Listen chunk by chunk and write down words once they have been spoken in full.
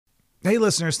Hey,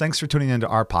 listeners, thanks for tuning into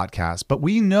our podcast. But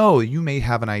we know you may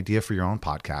have an idea for your own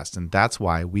podcast, and that's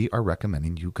why we are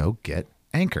recommending you go get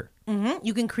Anchor. Mm-hmm.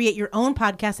 You can create your own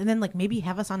podcast and then maybe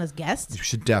have us on as guests. You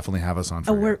should definitely have us on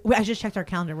for I just checked our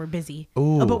calendar. We're busy.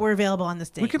 Ooh. But we're available on this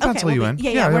day. We can pencil you in.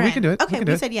 Yeah, we can do it. Okay,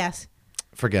 we said yes.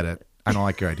 Forget it. I don't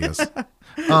like your ideas.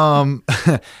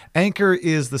 Anchor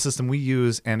is the system we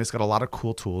use, and it's got a lot of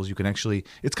cool tools. You can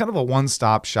it's kind of a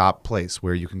one-stop shop place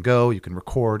where you can go, you can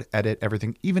record, edit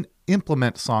everything, even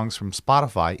implement songs from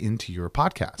Spotify into your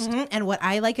podcast. Mm-hmm. And what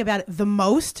I like about it the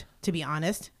most, to be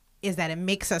honest, is that it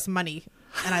makes us money.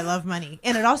 And I love money.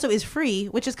 And it also is free,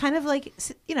 which is kind of like,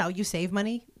 you save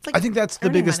money. It's like I think that's the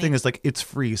biggest money. thing is it's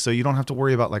free. So you don't have to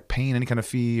worry about paying any kind of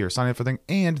fee or signing up for thing.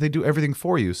 And they do everything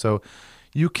for you. So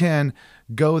you can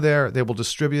go there. They will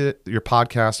distribute your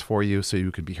podcast for you so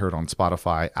you can be heard on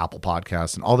Spotify, Apple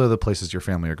Podcasts, and all the other places your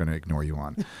family are going to ignore you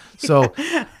on. So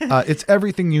it's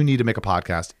everything you need to make a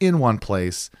podcast in one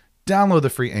place. Download the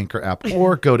free Anchor app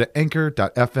or go to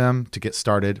anchor.fm to get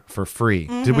started for free.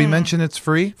 Mm-hmm. Did we mention it's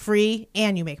free? Free,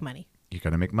 and you make money. You're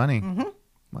going to make money. Mm-hmm.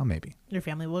 Well, maybe. Your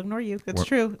family will ignore you. That's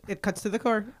true. It cuts to the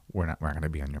core. We're not going to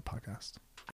be on your podcast.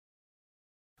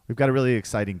 We've got a really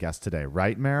exciting guest today,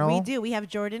 right, Meryl? We do. We have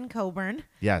Jordan Coburn.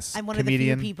 Yes. I'm one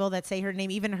comedian. of the few people that say her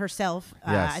name, even herself.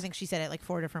 Yes. I think she said it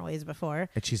 4 different ways before.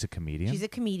 And she's a comedian? She's a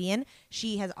comedian.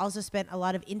 She has also spent a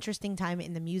lot of interesting time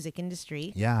in the music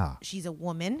industry. Yeah. She's a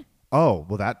woman. Oh,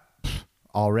 well, that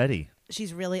already.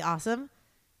 She's really awesome.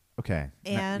 Okay.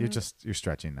 And you're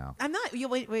stretching now. I'm not. You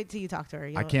wait till you talk to her.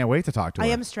 I can't wait to talk to her. I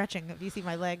am stretching. If you see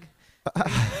my leg.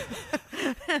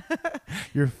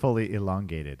 You're fully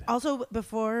elongated. Also,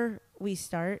 before we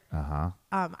start, Uh-huh.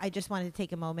 I just wanted to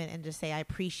take a moment and just say I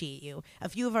appreciate you. A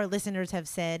few of our listeners have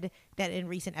said that in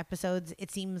recent episodes,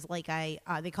 it seems like they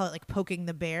call it poking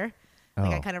the bear.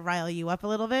 Like I kind of rile you up a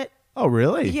little bit. Oh,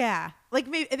 really? Yeah.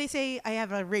 Maybe they say I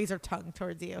have a razor tongue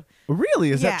towards you.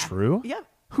 Really? Is that true? Yep.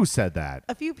 Who said that?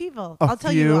 A few people. A I'll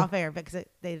tell you few? off air because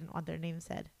they didn't want their names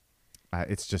said.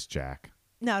 It's just Jack.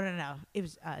 No. It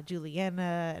was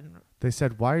Juliana and They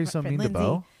said, why are you so friend mean to Lindsay.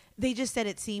 Bo? They just said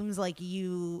it seems like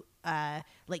you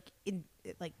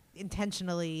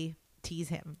intentionally tease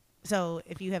him. So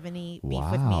if you have any beef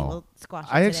with me, we'll squash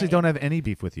it I actually today. don't have any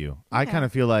beef with you. I kind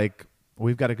of feel like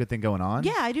we've got a good thing going on.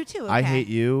 Yeah, I do too. Okay. I hate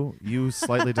you. You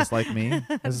slightly dislike me.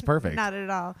 This is perfect. Not at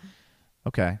all.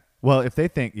 Okay. Well, if they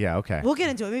think, okay. We'll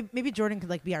get into it. Maybe Jordan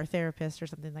could be our therapist or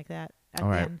something like that. All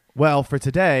right. Well, for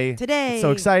today, it's so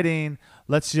exciting.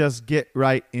 Let's just get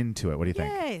right into it. What do you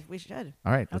think? Yay, we should.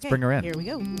 All right, let's bring her in. Here we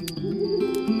go.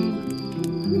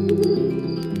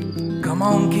 Come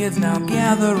on, kids, now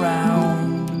gather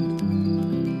round.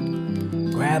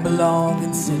 Grab along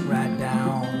and sit right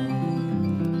down.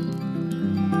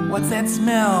 What's that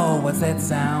smell? What's that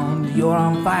sound? You're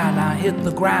on fire, now hit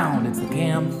the ground. It's the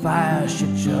Campfire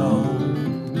Shit Show.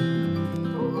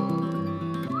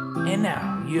 And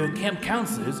now, your camp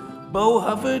counselors, Bo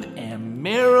Hufford and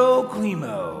Meryl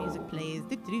Climo. Music plays.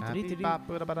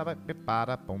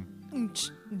 Boom.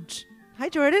 Hi,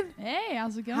 Jordan. Hey,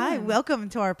 how's it going? Hi, welcome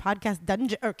to our podcast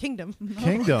dungeon or kingdom.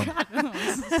 Kingdom.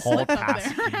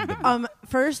 Podcast Kingdom.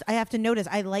 First, I have to notice.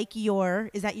 I like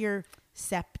is that your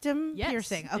septum Yes,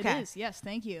 piercing? Okay. it is. Yes,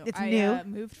 thank you. It's I new?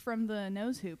 Moved from the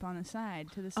nose hoop on the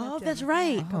side to the septum. Oh, that's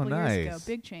right. A couple years ago. nice.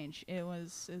 Big change. It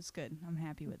was good. I'm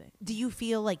happy with it. Do you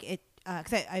feel like it?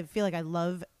 Because I feel like I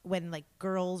love when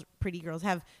pretty girls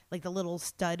have the little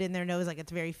stud in their nose,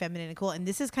 it's very feminine and cool. And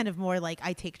this is kind of more like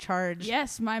I take charge.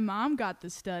 Yes, my mom got the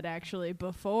stud actually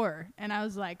before, and I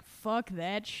was like, "Fuck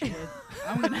that shit!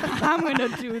 I'm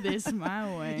gonna do this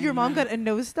my way." Your mom got a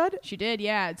nose stud? She did,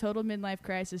 yeah. Total midlife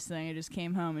crisis thing. I just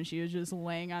came home and she was just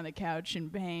laying on the couch in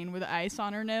pain with ice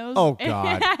on her nose. Oh,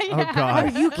 God. Yeah. Oh,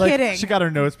 God. Are you kidding? She got her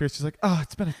nose pierced. She's like, oh,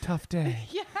 it's been a tough day.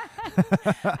 Yeah.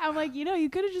 I'm like, you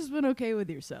could have just been okay with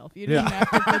yourself. You didn't have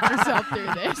to put yourself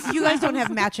through this. You guys don't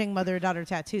have matching mother-daughter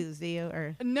tattoos, do you?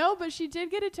 Or No, but she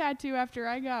did get a tattoo after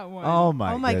I got one. Oh,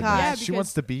 my my goodness. gosh. Yeah, She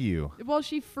wants to be you. Well,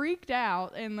 she freaked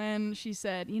out, and then she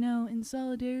said, in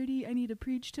solidarity, I need to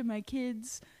preach to my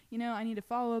kids. I need to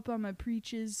follow up on my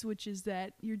preaches, which is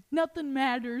that nothing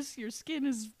matters. Your skin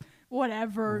is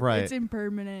whatever. Right. It's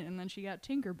impermanent. And then she got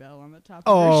Tinkerbell on the top of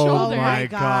her Oh, shoulder. my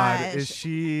gosh. God. Is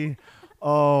she...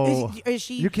 Oh, is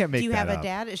she? you can't make Do you have that a up.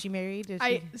 dad? Is she married? Yeah, my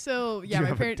you my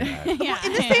have a parents. dad? Yeah.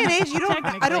 in this day and age, you don't. I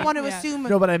don't Technically, want to yeah. assume.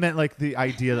 No, but I meant the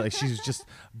idea that she's just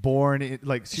born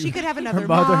She could have her another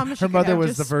mother, mom. She Her could mother have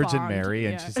was the just Virgin spawned, Mary,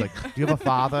 and yeah. she's like, "Do you have a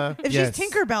father?" If Yes. she's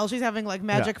Tinkerbell, she's having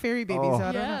magic fairy babies. Oh. So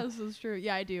I don't know. Yes, that's true.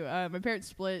 Yeah, I do. My parents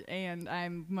split, and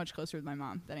I'm much closer with my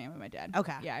mom than I am with my dad.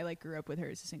 Okay. Yeah, I grew up with her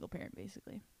as a single parent,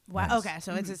 basically. Wow. Nice. Okay,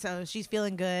 so so she's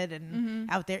feeling good and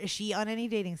out there. Is she on any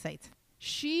dating sites?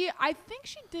 I think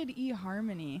she did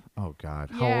eHarmony. Oh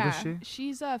God, how old is she?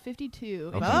 She's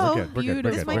 52. Okay, Oh, we're good. We're good. We're beautiful.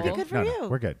 good. This might be we're good for No, you.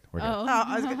 we're good. We're good. Oh.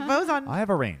 I was gonna, Bo's on. I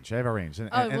have a range. And,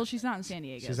 Oh, and- well, she's not in San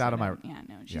Diego. she's so out of my. yeah,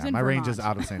 no, she's yeah, in my range is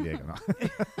Vermont. out of San Diego.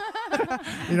 No.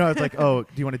 You know, it's like, oh, do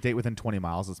you want to date within 20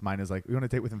 miles? It's mine is like, you want to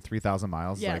date within 3,000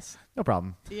 miles? It's Yes. Like, no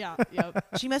problem. Yeah, yep.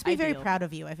 She must be very Ideal. proud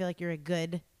of you. I feel like you're a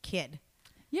good kid.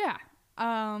 Yeah.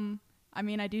 I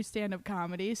mean, I do stand-up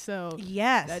comedy, so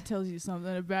Yes. that tells you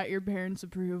something about your parents'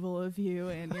 approval of you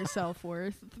and your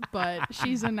self-worth. But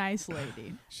she's a nice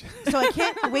lady. So I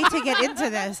can't wait to get into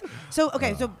this. So,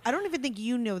 okay, so I don't even think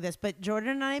you know this, but Jordan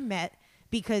and I met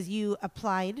because you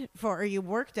applied for, or you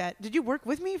worked at, did you work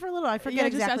with me for a little? I forget Yeah,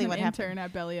 exactly just what as an intern happened.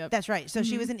 at Belly Up. That's right. So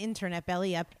she was an intern at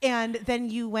Belly Up. And then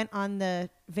you went on the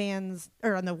Vans,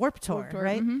 or on the Warp Tour, Tour,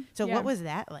 right? mhm. So Yeah. what was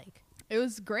that like? It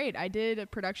was great. I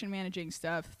did production managing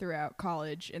stuff throughout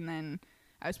college, and then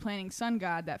I was planning Sun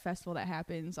God, that festival that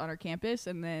happens on our campus,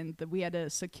 and then we had a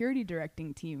security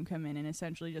directing team come in and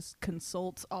essentially just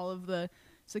consult all of the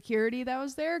security that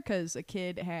was there because a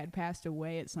kid had passed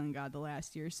away at Sun God the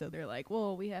last year, so they're like,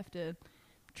 well, we have to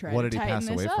try What to did he tighten pass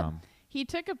this away up. from? He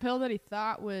took a pill that he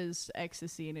thought was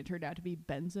ecstasy, and it turned out to be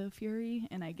benzofury,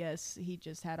 and I guess he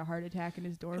just had a heart attack in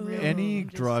his dorm room. Any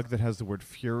Just- drug that has the word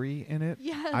fury in it,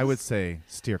 Yes. I would say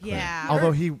steer clear. Yeah.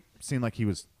 Although he seemed like he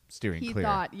was steering He clear.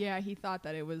 thought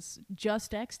that it was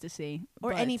just ecstasy.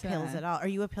 Or but, any pills at all? Are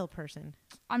you a pill person?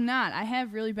 I'm not. I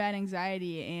have really bad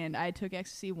anxiety, and I took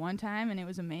ecstasy one time, and it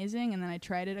was amazing, and then I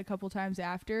tried it a couple times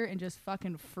after and just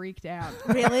fucking freaked out.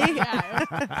 Really? Yeah,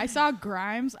 I saw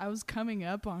Grimes. I was coming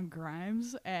up on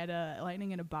Grimes at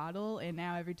Lightning in a Bottle, and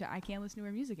now every time I can't listen to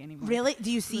her music anymore. Really?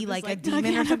 Do you So see just like a like,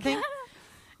 demon or something?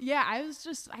 Yeah, I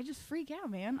just freak out,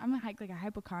 man. I'm like a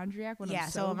hypochondriac when Yeah, I'm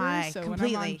so am sober. I, So when I'm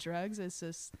completely. on drugs, it's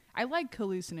just I like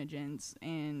hallucinogens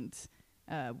and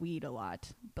weed a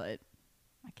lot, but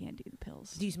I can't do the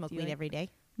pills. Do you smoke weed like- every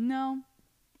day? No.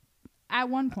 At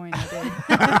one point, I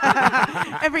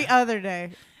did. Every other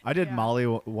day. I did Yeah. Molly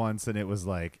once, and it was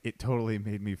like it totally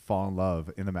made me fall in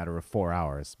love in the matter of 4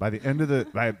 hours. By the end of the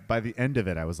by the end of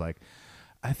it, I was like,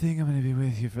 I think I'm going to be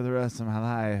with you for the rest of my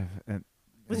life. And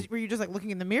Were you just like looking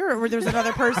in the mirror, or there was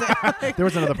another person? there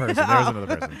was another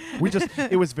person.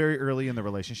 It was very early in the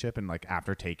relationship, and like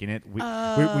after taking it, we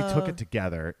took it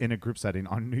together in a group setting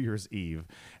on New Year's Eve,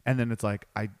 and then it's like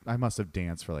I must have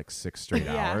danced for like 6 straight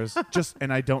Yeah. hours,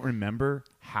 and I don't remember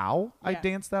how I Yeah.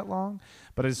 danced that long,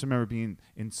 but I just remember being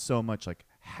in so much like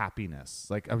happiness,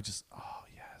 like I was just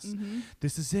yes,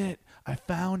 this is it, I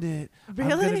found it, I'm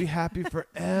gonna Really? be happy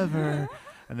forever.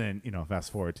 And then,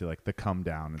 fast forward to like the come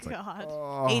down. It's like,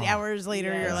 God. 8 hours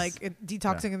later, you're Yes. like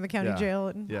detoxing in the county yeah. jail.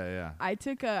 And Yeah. I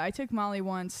took Molly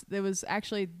once. It was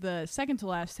actually the second to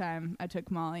last time I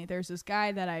took Molly. There's this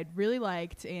guy that I really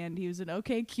liked, and he was an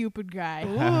OK Cupid guy.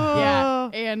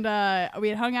 Yeah, and we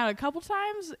had hung out a couple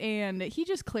times, and he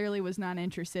just clearly was not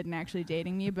interested in actually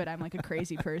dating me. But I'm like a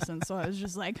crazy person, so I was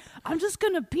just like, I'm just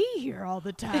gonna be here all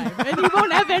the time, and you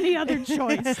won't have any other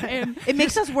choice. And it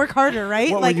makes us work harder,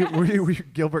 right? What, like, were you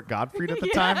Gilbert Gottfried at the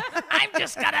time? I'm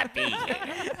just gonna be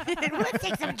here. let's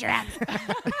take some drugs.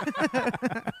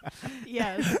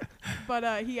 Yes,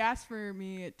 but he asked for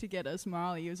me to get us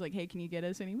Molly. He was like, "Hey, can you get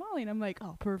us any Molly?" And I'm like,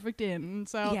 "Oh, perfect in." And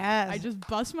so Yes. I just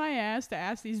bust my ass to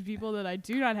ask these people that I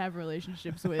do not have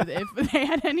relationships with if they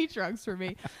had any drugs for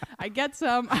me. I get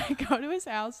some. I go to his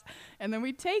house, and then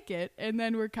we take it, and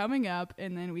then we're coming up,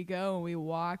 and then we go and we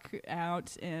walk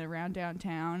out around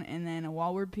downtown, and then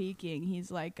while we're peeking,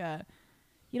 he's like,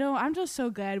 I'm just so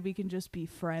glad we can just be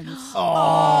friends.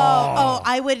 Oh,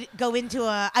 I would go into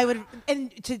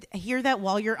and to hear that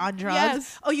while you're on drugs.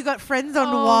 Yes. Oh, you got friend zoned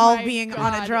Oh while my being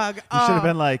on a God. drug. You should have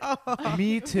been like,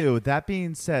 me too. That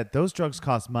being said, those drugs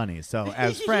cost money. So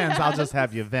as friends, I'll just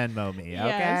have you Venmo me, okay?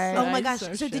 Yes. Oh my I gosh! so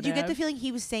So did should you get the have. feeling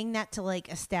he was saying that to like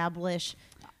establish?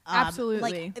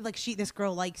 Absolutely. Like this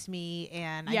girl likes me,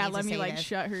 and I Yeah, need let to me say like this.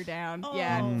 shut her down. Oh,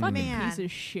 Yeah, fucking man. piece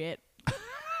of shit.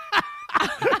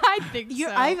 I think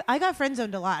so. I got friend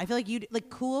zoned a lot. I feel like you like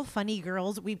cool, funny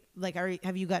girls. We like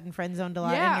have you gotten friend zoned a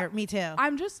lot? Yeah. Me too.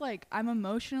 I'm just like I'm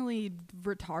emotionally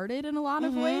retarded in a lot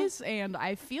of ways, and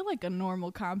I feel like a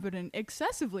normal, competent,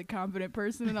 excessively competent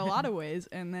person in a lot of ways.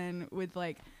 And then with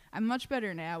like, I'm much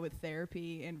better now with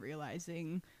therapy and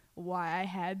realizing why I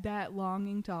had that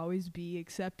longing to always be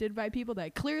accepted by people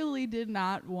that clearly did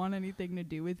not want anything to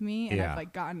do with me, and Yeah. I've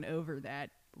like gotten over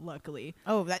that luckily.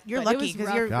 Oh, that you're But it lucky was because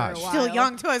rough you're for a still while.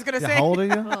 young too. I was gonna Yeah, say. how old are you?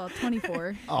 Well,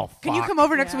 24. Oh, fuck. Can you come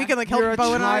over next Yeah. week and like help You're a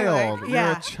Bo and I? child. Like, You're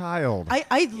yeah. a child. I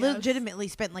Yes. legitimately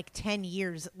spent like 10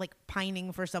 years like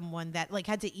pining for someone that like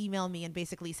had to email me and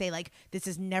basically say like this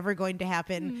is never going to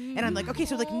happen. And I'm like, okay,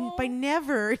 so like by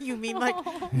never you mean like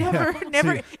never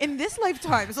See- in this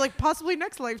lifetime. So like possibly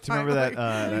next Do you lifetime. remember that Like,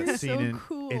 that You're scene so in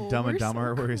cool. Dumb and We're so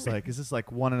Dumber where he's like, "Is this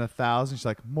like 1 in 1,000?" She's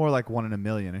like, "More like 1 in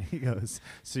 1,000,000." And he goes,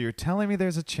 "So you're telling me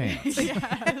there's a chance?"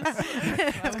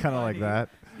 It's kind of like that.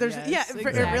 there's Yes, it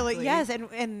really exactly. yes,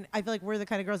 and I feel like we're the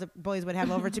kind of girls that boys would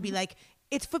have over to be like,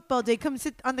 it's football day, come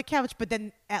sit on the couch, but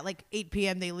then at like 8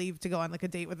 p.m. they leave to go on like a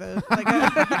date with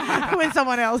with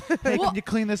someone else. Hey, can you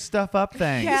clean this stuff up?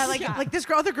 Thanks. Yeah, like this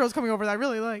other girl's coming over that I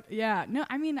really like. Yeah, no,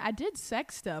 I mean, I did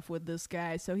sex stuff with this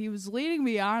guy, so he was leading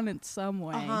me on in some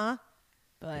way. Uh-huh.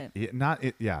 But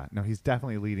No, he's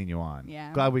definitely leading you on.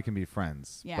 Yeah. Glad we can be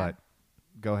friends. Yeah. But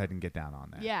go ahead and get down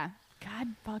on that. yeah, God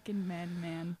fucking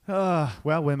man.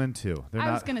 Well, women too. They're I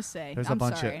not. was gonna say. There's I'm a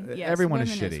bunch sorry. of. Yes, Everyone is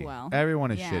women as shitty. well. Everyone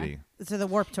is Yeah. shitty. So the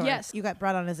Warped Tour. Yes. You got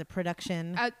brought on as a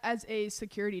production. As a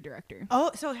security director,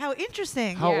 Oh, so how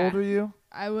interesting. How Yeah. old are you?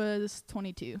 I was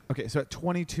 22. Okay, so at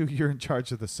 22, you're in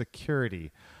charge of the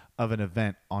security of an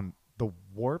event on the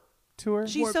Warp Tour.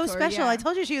 She's Warped so Tour, special. yeah. I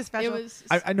told you she was special. It was.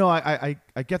 I know. I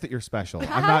get that you're special.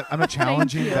 I'm not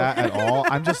challenging you. that at all.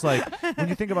 I'm just like, when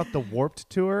you think about the Warped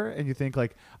Tour and you think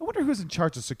like, I wonder who's in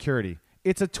charge of security.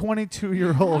 It's a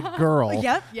 22-year-old girl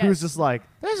Yep. who's Yes. just like,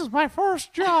 this is my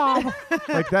first job.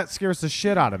 Like that scares the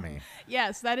shit out of me.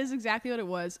 Yes, that is exactly what it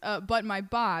was. But my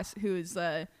boss, who is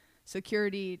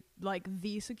security, like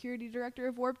the security director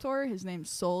of Warped Tour, his name's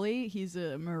Sully. He's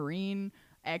a Marine,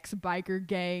 ex-biker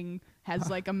gang, has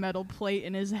like a metal plate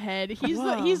in his head. He's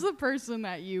the person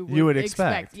that you would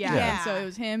expect. Yeah. Yeah. And so it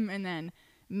was him and then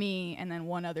me and then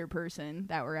one other person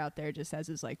that were out there just as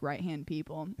his like right-hand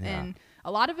people. Yeah. And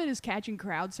a lot of it is catching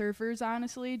crowd surfers,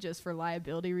 honestly, just for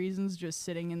liability reasons, just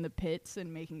sitting in the pits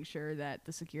and making sure that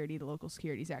the local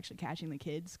security is actually catching the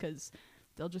kids, because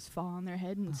they'll just fall on their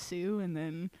head and sue, and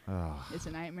then it's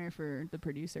a nightmare for the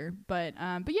producer. But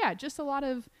yeah, just a lot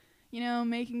of,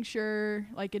 making sure,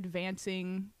 like,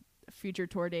 advancing future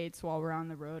tour dates while we're on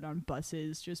the road on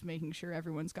buses, just making sure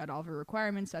everyone's got all the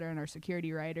requirements that are in our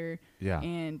security rider. Yeah.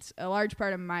 And a large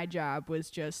part of my job was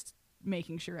just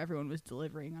making sure everyone was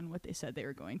delivering on what they said they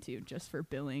were going to, just for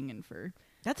billing and for...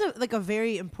 That's a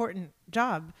very important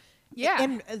job. Yeah.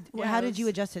 And Yeah, how it did you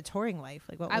was- adjust to touring life?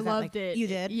 Like, what was I that loved like? it. You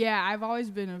did? Yeah, I've always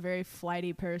been a very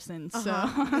flighty person, so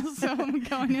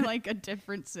going to like a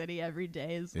different city every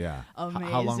day is Yeah. amazing.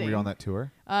 How long were you on that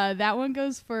tour? That one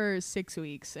goes for 6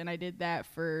 weeks, and I did that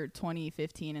for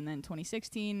 2015 and then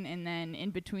 2016, and then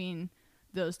in between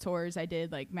those tours, I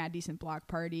did like Mad Decent Block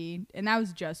Party, and that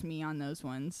was just me on those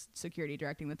ones, security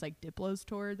directing. That's like Diplo's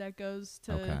tour that goes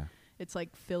to. Okay. It's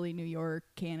like Philly, New York,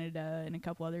 Canada, and a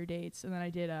couple other dates. And then I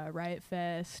did Riot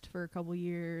Fest for a couple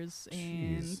years.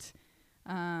 Jeez.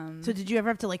 And So did you ever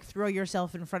have to like throw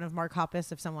yourself in front of Mark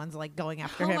Hoppus if someone's like going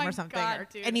after Oh him my or something? God, or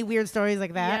dude. any weird stories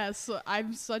like that? yes,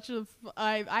 I'm such a.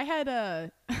 I had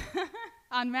a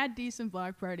on Mad Decent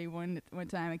Block Party one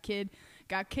time. A kid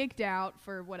got kicked out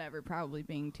for whatever, probably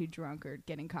being too drunk or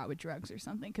getting caught with drugs or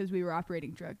something, because we were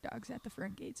operating drug dogs at the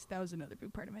front gates. That was another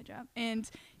big part of my job. And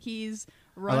he's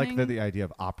I running. like the idea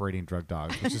of operating drug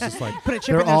dogs, which is just like Put a chip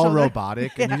they're in their all shoulder.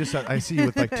 robotic, and you just I see you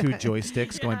with like two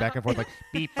joysticks going back and forth, like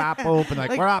beep bop boop, and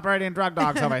like we're operating drug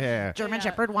dogs over here. German Yeah.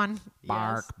 Shepherd one.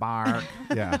 Bark Yes. bark.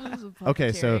 Yeah. It was a Okay,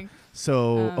 puppeteering.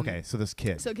 so this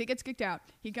kid. So kid gets kicked out.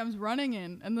 He comes running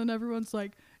in, and then everyone's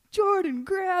like, "Jordan,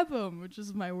 grab him," which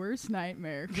is my worst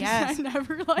nightmare. 'Cause Yes. I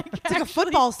never like like actually a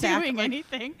football sack, doing like-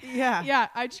 anything. Yeah. Yeah,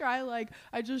 I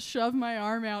just shove my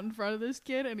arm out in front of this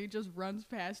kid, and he just runs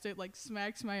past it, like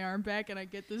smacks my arm back, and I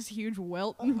get this huge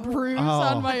welt and bruise Oh.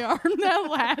 on my arm that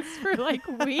lasts for like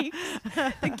weeks.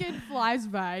 The kid flies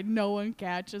by, no one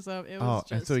catches him. It was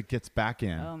and just. so he gets back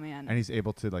in. Oh, man. And he's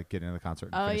able to like get into the concert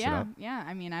and Oh finish it yeah, up. yeah.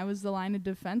 I mean, I was the line of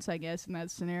defense, I guess, in that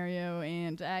scenario,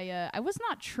 and I was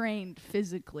not trained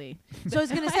physically. So I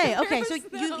was gonna say, okay, so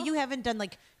There was you haven't done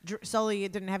like Sully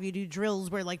didn't have you do drills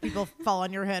where like people fall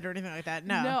on your head or anything like that.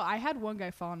 No. No, I had one guy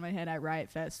fall on my head at Riot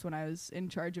Fest when I was in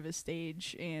charge of a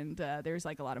stage, and there was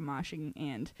like a lot of moshing,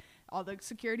 and all the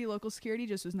local security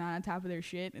just was not on top of their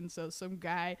shit, and so some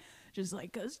guy just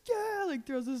like goes, yeah, like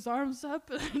throws his arms up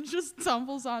and just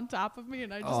tumbles on top of me,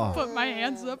 and I just put my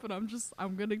hands up, and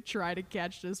I'm gonna try to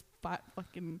catch this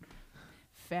fucking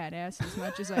fat ass as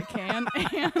much as I can,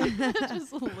 and it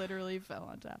just literally fell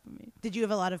on top of me. Did you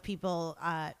have a lot of people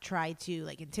try to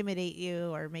like intimidate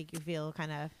you or make you feel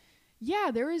kind of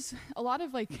Yeah, there was a lot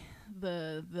of like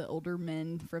the older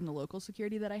men from the local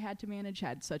security that I had to manage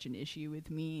had such an issue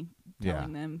with me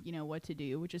telling them, you know, what to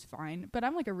do, which is fine. But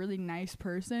I'm like a really nice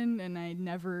person, and I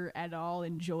never at all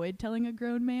enjoyed telling a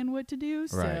grown man what to do.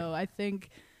 So Right. I think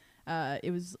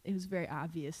it was very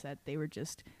obvious that they were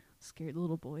just scared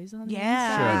little boys on the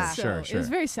Yeah. inside. Sure, So sure. it was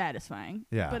very satisfying.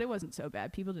 Yeah. But it wasn't so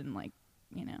bad. People didn't like,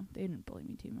 you know, they didn't bully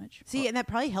me too much. See, and that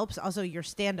probably helps also your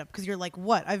stand up because you're like,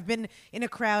 what? I've been in a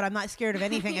crowd. I'm not scared of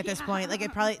anything at this point. Like,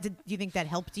 it probably, do you think that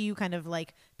helped you kind of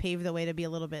like pave the way to be a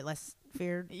little bit less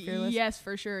fearless? Yes,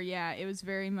 for sure. Yeah, it was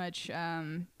very much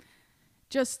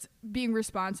just being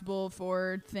responsible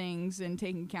for things and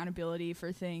taking accountability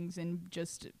for things and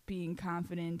just being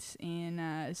confident in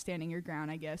standing your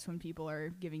ground, I guess, when people are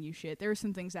giving you shit. There were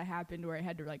some things that happened where I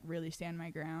had to like really stand my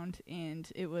ground, and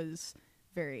it was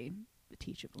very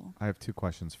teachable. I have 2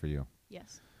 questions for you.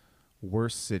 Yes.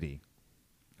 Worst city.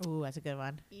 Ooh, that's a good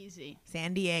one. Easy.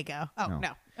 San Diego. Oh, No.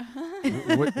 no.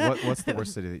 What's the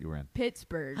worst city that you were in?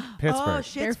 Pittsburgh. Pittsburgh.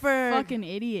 Oh, They're Pittsburgh. fucking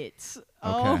idiots.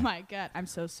 Oh Okay. my god. I'm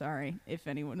so sorry if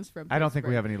anyone is from Pittsburgh. I don't think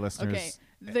we have any listeners Okay.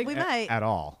 The- We might. at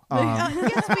all.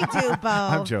 Yes, we do, Bo.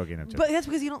 I'm joking. I'm joking. But that's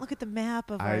because you don't look at the map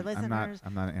of our I'm listeners.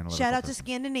 not an analytical Shout out to person.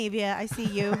 Scandinavia. I see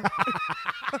you.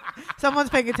 Someone's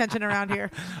paying attention around here.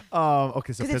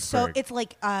 Okay, so Because Pittsburgh. it's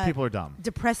like People are dumb.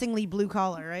 depressingly blue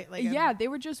collar, right? Like yeah, they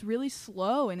were just really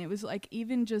slow, and it was like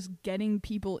even just getting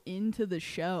people into the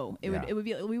show. It Yeah. would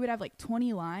be we would have like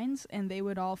 20 lines, and they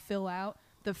would all fill out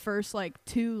the first like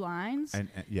 2 lines. And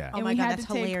yeah. Oh and my we God, had that's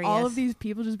to take all hilarious. of these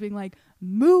people just being like,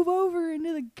 move over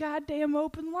into the goddamn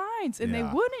open lines, and Yeah.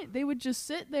 they wouldn't. They would just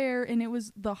sit there, and it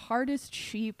was the hardest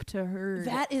sheep to herd.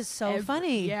 that is so ever.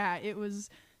 funny. Yeah, it was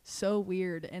so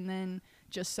weird. And then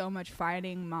just so much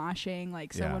fighting, moshing.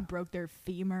 Like Yeah. someone broke their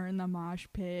femur in the mosh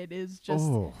pit. Is just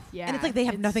Oh. yeah. And it's like they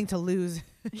have nothing to lose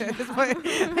at this point.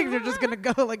 Like they're just gonna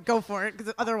go for it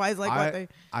because otherwise, like what they.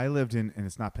 I lived in, and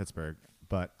it's not Pittsburgh,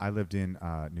 but I lived in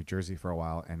New Jersey for a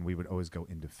while, and we would always go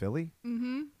into Philly.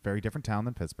 Mm-hmm. Very different town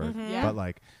than Pittsburgh, Yeah. but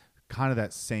like kind of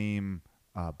that same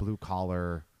blue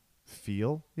collar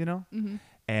feel, you know, Mm-hmm.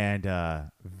 and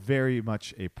very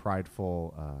much a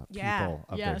prideful Yeah. people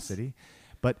of their Yes. city.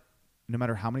 But no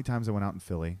matter how many times I went out in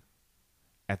Philly,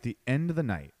 at the end of the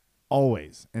night,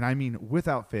 always, and I mean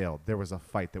without fail, there was a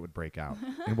fight that would break out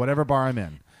in whatever bar I'm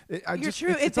in. You're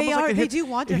true. It's They almost like are- it they hits- do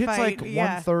want to it hits fight, like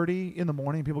yeah. 1:30 in the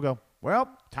morning. People go, well,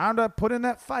 time to put in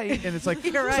that fight, and it's like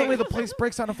You're right. suddenly the place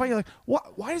breaks out in a fight. You're like,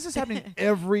 what? Why is this happening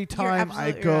every time I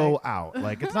absolutely go right. out?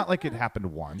 Like it's not like it happened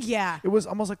once. Yeah. it was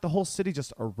almost like the whole city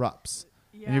just erupts.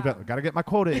 And you've got to get my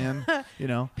quota in. You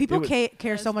know, People It was-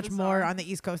 care That's so much more bizarre. on the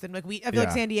East Coast, and like I feel like Yeah.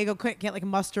 San Diego can't like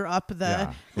muster up the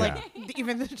Yeah, like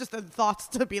even just the thoughts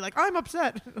to be like I'm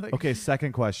upset. Like, Okay,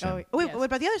 second question. Oh, wait, Yes. what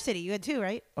about the other city? You had 2,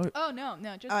 right? Oh no,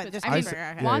 just just I mean,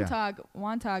 Pittsburgh, okay. Yeah.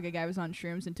 Wantagh, a guy was on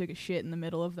shrooms and took a shit in the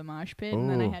middle of the mosh pit, and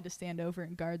then I Ooh. had to stand over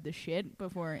and guard the shit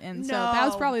before, and so that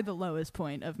was No. probably the lowest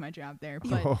point of my job there.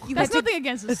 But Oh. You that's had to- nothing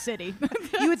against the city.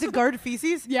 You had to guard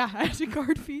feces. Yeah, I had to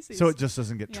guard feces. So it just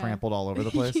doesn't get Yeah. trampled all over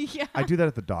the place. Yeah. I do that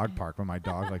at the dog park when my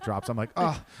dog like drops. I'm like,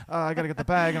 I gotta get the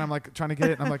bag, and I'm like trying to get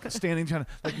it, and I'm like standing, trying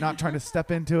to like not trying to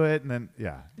step into it, and then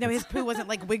yeah. No, his poo wasn't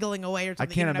like wiggling away or I something.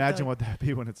 can't You don't have to, imagine what that'd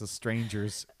be when it's a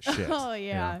stranger's shit. Oh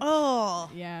yeah. Oh,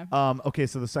 Yeah. Okay,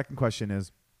 so the second question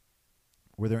is,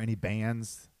 were there any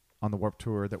bands on the Warped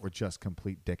Tour that were just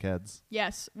complete dickheads?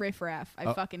 Yes, Riff Raff.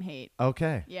 I fucking hate.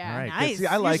 Okay. Yeah. All right. good. nice. See,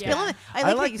 I You're like spilling it. I like,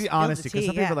 that like you the spilled honesty because tea,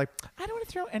 some people yeah. are like, I don't want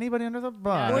to throw anybody under the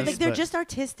bus. or like they're but- just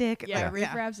artistic. Yeah, Like,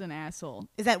 Riff Raff's an asshole.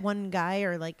 Is that one guy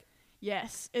or like?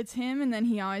 Yes, it's him, and then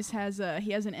he always has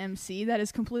an MC that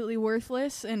is completely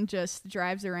worthless and just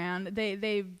drives around.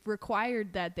 They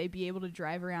required that they be able to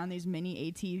drive around these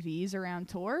mini ATVs around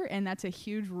tour, and that's a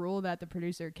huge rule that the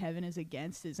producer Kevin is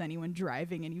against, is anyone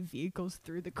driving any vehicles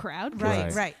through the crowd. 'cause Right.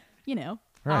 it's, Right. You know,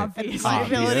 Right. obvious.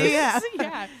 Liability, yeah.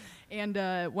 yeah.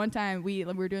 And one time we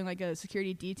were doing like a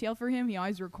security detail for him. He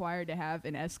always required to have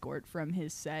an escort from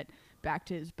his set back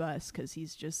to his bus because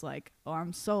he's just like, oh,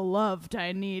 I'm so loved.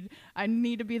 I need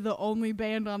to be the only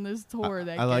band on this tour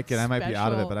that I like it. gets I might be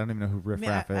out of it, special. but I don't even know who Riff I mean,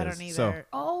 Raff is. I don't either. So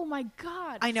Oh my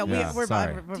god! I know Yeah, we're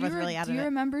sorry. both Do you, really out do of you it.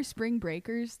 remember Spring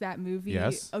Breakers, that movie?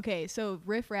 Yes. Okay, so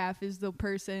Riff Raff is the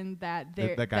person that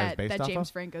that guy is based that off James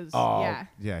of? Franco's. oh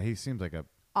Yeah, he seems like a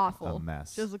awful. a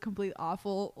mess. Just a complete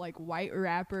awful like white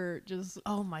rapper. Just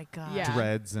Oh my god. Yeah.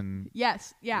 dreads and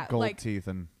yes, yeah, gold like teeth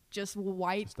and just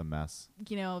white. just a mess.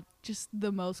 You know, just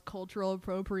the most cultural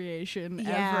appropriation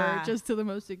Yeah. ever, just to the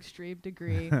most extreme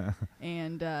degree.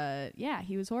 And yeah,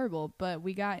 he was horrible. But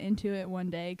we got into it one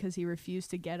day because he refused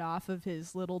to get off of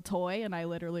his little toy, and I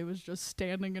literally was just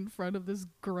standing in front of this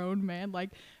grown man,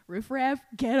 like Riff Raff,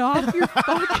 get off your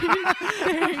fucking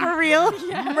thing. For real?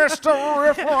 Mr.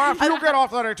 Riff Raff, you get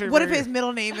off that ATV. What if his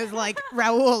middle name is like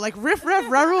Raul, like Riff Raff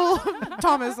Raul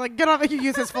Thomas? Like, get off. You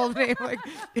use his full name. Like,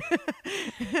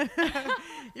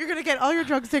 you're gonna get all your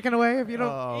drugs taken away if you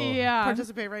don't Yeah.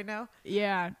 participate right now.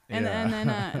 Yeah. And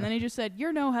Yeah. then he just said,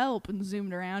 "You're no help," and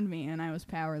zoomed around me, and I was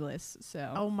powerless.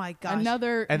 So Oh my gosh.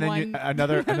 another And then one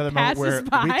another moment where passes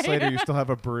by. weeks later you still have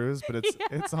a bruise, but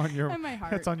it's on your On my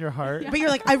heart. it's on your heart. But you're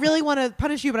like, I really want to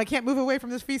punish you, but I can't move away from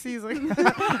this feces. Like,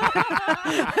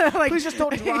 like Please just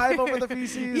don't drive over the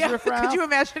feces, yeah. Riff Raff. Could you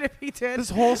imagine if he did? This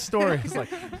whole story is like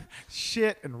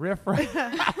shit and Riff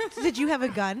Raff. Did you have a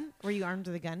gun? Were you armed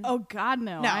with a gun? Oh God,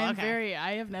 no! No, I okay.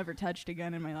 have never touched a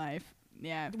gun in my life.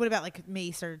 Yeah, What about like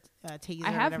mace or taser? I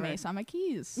or have whatever? mace on my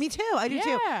keys. Me too. I do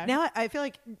too. Yeah. Now I feel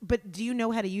like, but do you know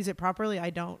how to use it properly?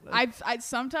 I don't. I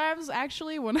sometimes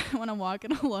actually when I'm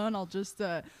walking alone, I'll just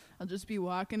be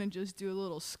walking and just do a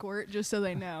little squirt just so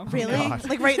they know. Really? God.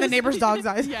 Like right in the neighbor's dog's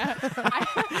eyes. Yeah.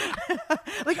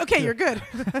 Like, okay, you're good.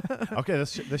 Okay,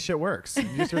 this shit works. You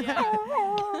just hear-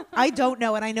 I don't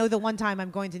know, and I know the one time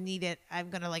I'm going to need it, I'm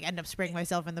gonna like end up spraying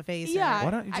myself in the face. or- Yeah.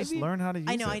 Why don't you I just mean, learn how to use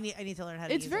it? I know. I need to learn how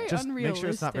to It's use very it. Just make sure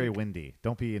it's not very unrealistic. windy.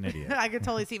 Don't be an idiot. I could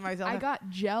totally see myself. I got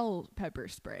gel pepper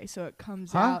spray, so it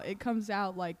comes Huh? out. It comes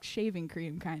out like shaving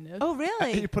cream, kind of. Oh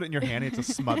really? You put it in your hand, it's a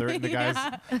smother it in the guy's.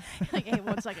 Like, hey,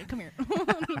 1 second, come here.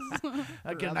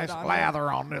 I get a Rub nice it on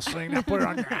lather on this thing. Now put it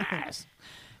on your eyes.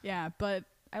 Yeah, but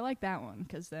I like that one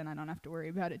because then I don't have to worry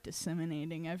about it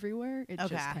disseminating everywhere. It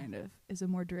just Okay. kind of is a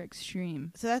more direct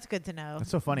stream. So that's good to know. That's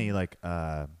so funny. Like,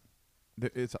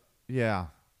 it's yeah.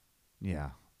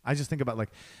 I just think about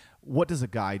like, what does a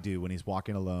guy do when he's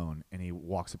walking alone and he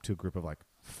walks up to a group of like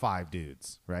 5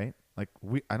 dudes, right? Like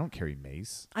I don't carry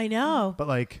mace, I know. but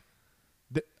like,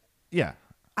 yeah.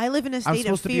 I live in a state I'm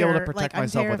supposed of to fear. be able to protect like, I'm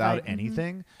myself without terrified.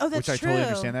 anything. Oh, that's which I totally true.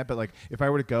 understand that. But like, if I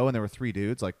were to go and there were 3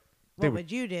 dudes, like they What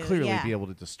would you do? clearly Yeah. be able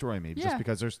to destroy me Yeah. just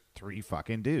because there's 3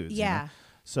 fucking dudes. you know? Yeah.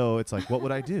 So it's like, what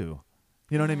would I do?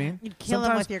 You know what I mean? You'd kill him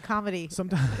Sometimes- with your comedy.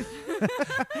 Sometimes,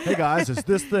 hey guys, is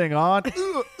this thing on?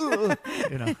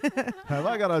 You know, have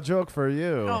I got a joke for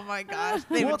you? Oh my gosh.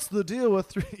 They What's the deal with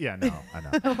 3? Yeah, no, I know.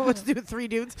 would, what to do with 3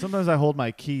 dudes? Sometimes I hold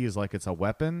my keys like it's a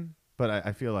weapon, but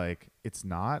I feel like it's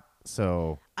not.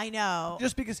 So I know.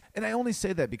 just because, and I only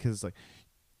say that because like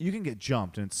you can get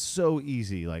jumped, and it's so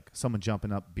easy. Like someone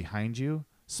jumping up behind you,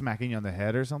 smacking you on the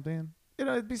head or something. You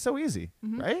know, it'd be so easy,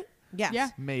 right? Yes. Yeah.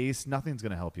 Mace, nothing's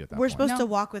gonna help you at that We're point. supposed No. to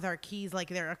walk with our keys like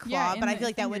they're a claw, Yeah, but in I the feel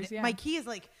like that fingers, would. yeah. My key is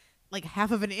like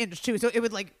half of an inch too, so it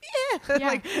would like Yeah.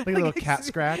 like Like a little cat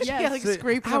scratch. Yes. Yeah, like So-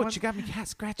 scrape Ouch! someone. You got me cat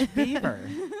scratch fever.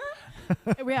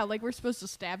 Yeah, like we're supposed to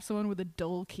stab someone with a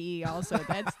dull key. Also,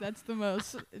 that's the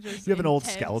most. Just You have an old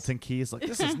intense. skeleton key. It's like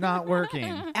this is not working.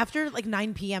 After like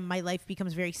 9 p.m., my life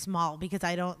becomes very small because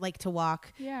I don't like to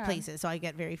walk Yeah. places, so I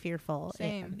get very fearful.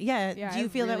 Same. And- yeah. Yeah, Do I you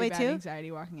have feel that really way bad too?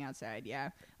 Anxiety walking outside.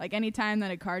 Yeah, like anytime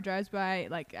that a car drives by,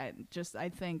 like I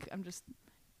think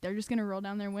they're just gonna roll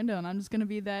down their window, and I'm just gonna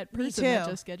be that Me person that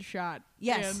too. just gets shot.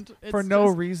 Yes. And it's For no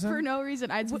just- reason? For no reason.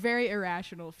 It's very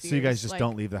irrational. Fears. So you guys just like,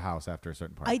 don't leave the house after a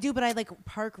certain part. I do, but I like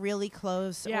park really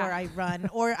close, Yeah. or I run,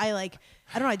 or I like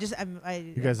I don't know. You guys I'm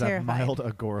have terrified. mild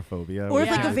agoraphobia. Or when if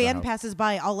you like a leave the van house. passes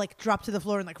by, I'll like drop to the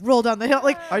floor and like roll down the hill,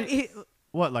 like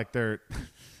What, like they're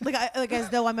like as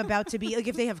though I'm about to be like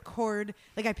if they have cord,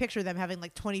 like I picture them having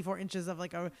like 24 inches of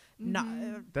like a not.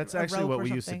 That's a actually rope what or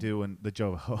we used to something. do when the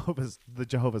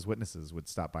Jehovah's Witnesses would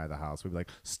stop by the house. We'd be like,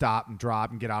 stop and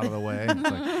drop and get out of the way. And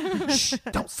it's like, shh,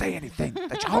 don't say anything.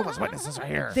 The Jehovah's Witnesses are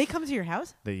here. They come to your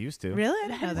house? They used to. Really? I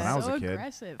didn't know When that. I was so a kid.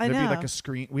 aggressive. I There'd be know. like a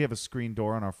screen. We have a screen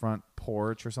door on our front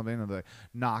porch or something, and they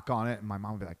knock on it, and my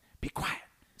mom would be like, "Be quiet,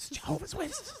 it's Jehovah's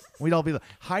Witnesses." We'd all be like,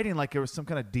 hiding like there was some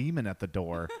kind of demon at the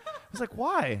door. I was like,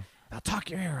 "Why? They'll talk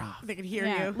your ear off." They can hear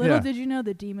Yeah. you. Little Yeah. did you know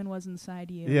the demon was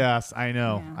inside you. Yes, I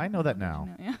know. Yeah. I know that Little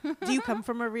now. did you know, yeah. Do you come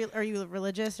from are you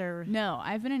religious or? No,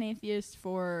 I've been an atheist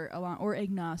for a long, or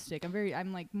agnostic.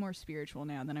 I'm like more spiritual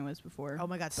now than I was before. Oh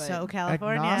my God, But- so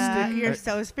California. Agnostic- You're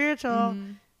so spiritual.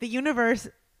 The universe.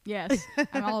 Yes,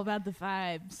 I'm all about the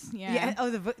vibes. Yeah. Yeah.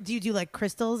 Oh, do you do like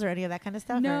crystals or any of that kind of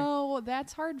stuff? or- No,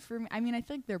 that's hard for me. I mean, I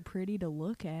think they're pretty to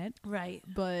look at, Right.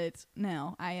 but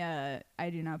no, I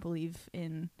do not believe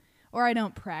in, or I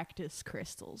don't practice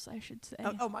crystals, I should say.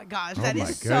 Oh my gosh, Oh that my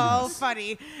is so goodness.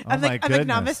 funny. Oh my I'm like goodness.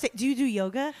 namaste. Do you do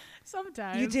yoga?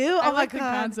 Sometimes. You do? I Oh my like the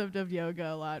God. concept of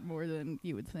yoga a lot more than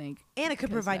you would think. And it could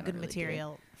 'cause provide I don't good really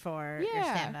material for your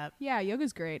Yeah. stand-up. Yeah,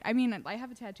 yoga's great. I mean, I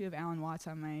have a tattoo of Alan Watts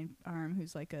on my arm,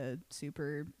 who's like a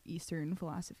super Eastern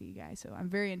philosophy guy. So I'm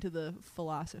very into the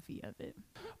philosophy of it.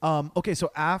 Okay,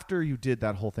 so after you did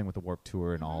that whole thing with the Warped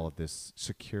Tour and all of this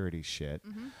security shit,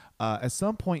 at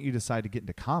some point you decided to get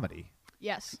into comedy.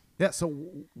 Yes. Yeah. So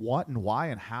what and why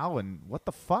and how and what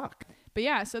the fuck? But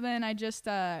yeah, so then I just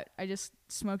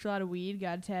smoked a lot of weed,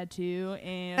 got a tattoo,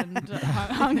 and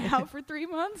hung out for 3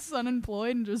 months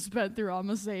unemployed and just spent through all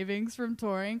my savings from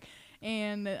touring,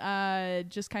 and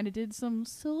just kind of did some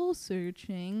soul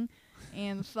searching,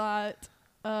 and thought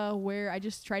where I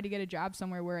just tried to get a job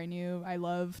somewhere where I knew I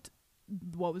loved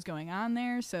what was going on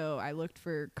there. So I looked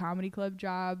for comedy club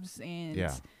jobs, and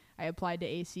Yeah. I applied to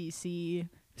ACC.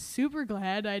 Super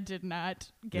glad I did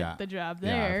not get Yeah. the job Yeah,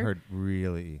 there. I've heard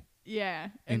really Yeah.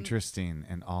 and- interesting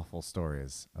and awful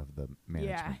stories of the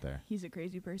management there. He's a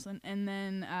crazy person. And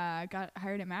then got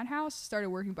hired at Madhouse, started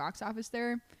working box office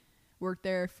there, worked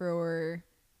there for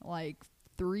like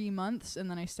 3 months, and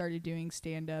then I started doing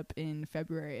stand-up in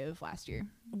February of last year.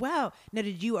 Wow. Now,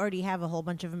 did you already have a whole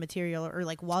bunch of material, or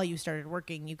like while you started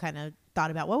working, you kind of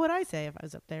thought about what would I say if I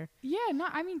was up there? Yeah,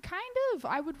 I mean, kind of.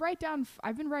 I would write down,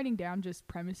 I've been writing down just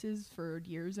premises for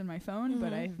years on my phone,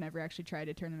 but I have never actually tried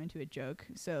to turn them into a joke.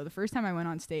 So the first time I went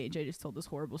on stage, I just told this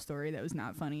horrible story that was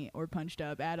not funny or punched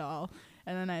up at all.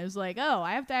 And then I was like, oh,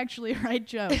 I have to actually write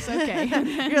jokes. Okay.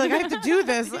 You're like, I have to do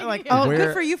this. Like, Yeah. oh, Where-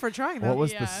 good for you for trying that. What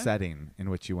was Yeah. the setting in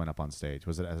which you went up on stage?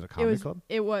 Was it as a It comedy was, club?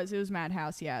 it was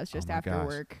Madhouse. Yeah, it was just Oh my after gosh.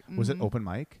 work. Was it Mhm. open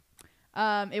mic?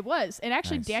 It was. And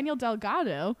actually, Nice. Daniel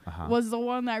Delgado Uh-huh. was the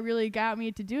one that really got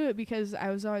me to do it, because I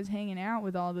was always hanging out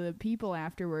with all the people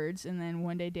afterwards. And then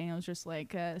one day Daniel was just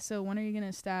like, so when are you going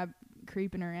to stop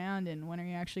creeping around, and when are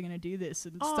you actually going to do this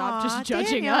and stop Aw, just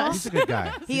judging Daniel. us? He's a good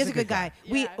guy. He He's is a good guy.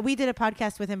 Yeah. We did a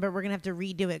podcast with him, but we're gonna have to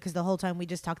redo it because the whole time we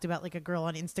just talked about like a girl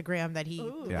on Instagram that he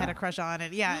Ooh. had Yeah. a crush on,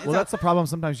 and yeah. Well, so- that's the problem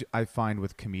sometimes I find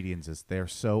with comedians is they're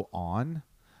so on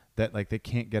that like they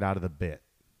can't get out of the bit.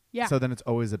 Yeah. So then it's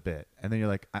always a bit. And then you're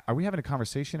like, are we having a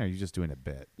conversation or are you just doing a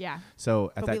bit? Yeah.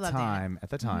 So But at we that love time,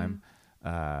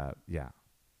 Mm-hmm. yeah,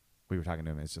 we were talking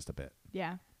to him. It's just a bit.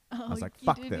 Yeah. I was like, you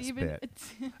fuck didn't this even- bit.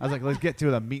 I was like, let's get to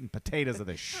the meat and potatoes of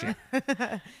this shit.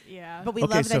 Yeah. But we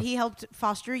Okay, love so- that he helped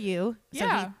foster you. So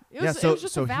yeah, he- it was, so- it was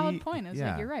just so a valid he- point. I was yeah.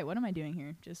 like, you're right. What am I doing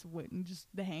here? Just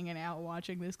hanging out,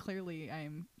 watching this. Clearly,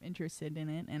 I'm interested in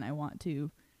it, and I want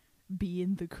to be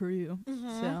in the crew.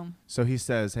 So So he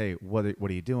says, hey, what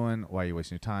are you doing? Why are you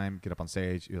wasting your time? Get up on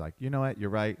stage. You're like, you know what? You're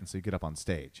right. And so you get up on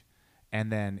stage.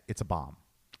 And then it's a bomb.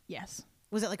 yes,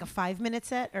 was it like a 5-minute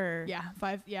set or? yeah,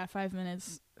 5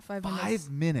 minutes. 5 minutes.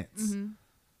 5 minutes. Mm-hmm.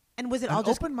 And was it An all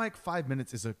just? open mic 5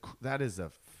 minutes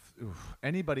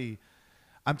anybody.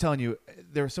 I'm telling you,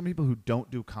 there are some people who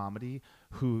don't do comedy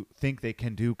who think they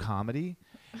can do comedy,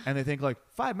 and they think like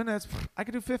 5 minutes. I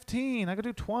could do 15. I could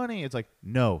do 20. It's like,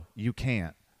 no, you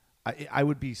can't. I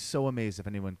would be so amazed if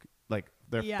anyone like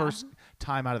their Yeah. first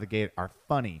time out of the gate are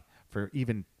funny for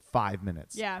even 5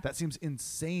 minutes. Yeah. That seems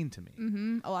insane to me.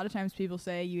 Mm-hmm. A lot of times people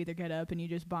say you either get up and you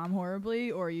just bomb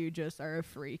horribly, or you just are a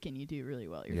freak and you do really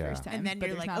well your Yeah. first time. And then but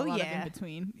you're there's like, not oh, a lot yeah. of in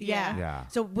between. Yeah. Yeah.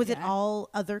 So was it Yeah. all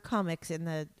other comics in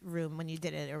the room when you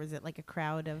did it, or was it like a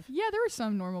crowd of Yeah, there were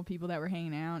some normal people that were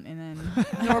hanging out, and then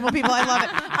normal people? I love it.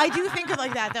 I do think of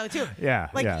like that though too. Yeah.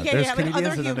 Like yeah. yeah, There's like comedians other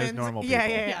and then humans. there's normal yeah,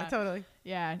 people. yeah, Yeah. totally.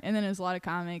 yeah, and then there's a lot of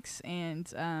comics,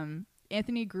 and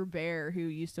Anthony Gruber, who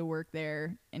used to work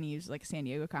there, and he was like a San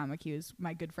Diego comic. He was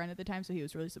my good friend at the time, so he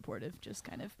was really supportive. Just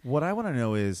kind of What I want to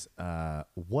know is,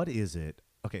 what is it?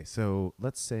 Okay, so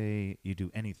let's say you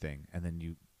do anything, and then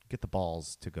you get the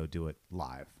balls to go do it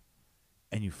live,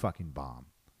 and you fucking bomb.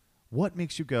 What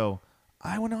makes you go,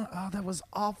 I want to? Oh, that was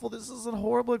awful. This is a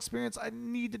horrible experience. I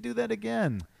need to do that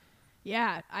again.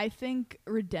 yeah. I think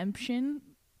redemption.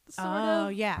 Sort Oh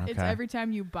of. yeah. It's Okay. every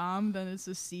time you bomb, then it's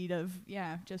a seed of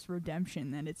just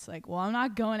redemption. Then it's like, well, I'm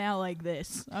not going out like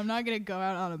this. I'm not gonna go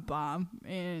out on a bomb,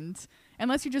 and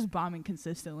unless you're just bombing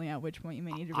consistently, at which point you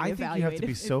may need to reevaluate. I think you have to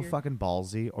be if so you're- fucking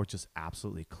ballsy or just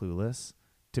absolutely clueless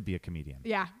to be a comedian.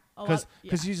 Yeah, Because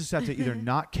yeah. you just have to either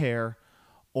not care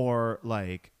or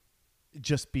like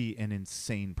just be an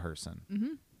insane person.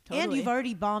 Mm-hmm. And you've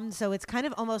already bombed, so it's kind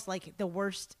of almost like the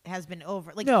worst has been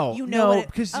over. Like No, you know no, what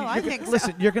because I you're think gonna, so.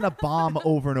 listen, you're gonna bomb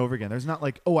over and over again. There's not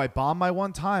like, oh, I bombed my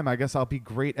one time. I guess I'll be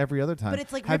great every other time. But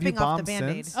it's like have you ripping off the bombed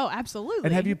Band-Aid. since? Oh, absolutely.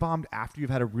 And have you bombed after you've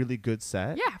had a really good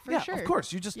set? Yeah, for sure. Of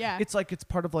course. You just Yeah. it's like it's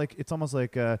part of like it's almost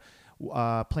like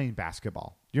playing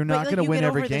basketball. You're But, not like, going to you win get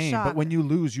every over the game, shock. but when you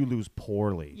lose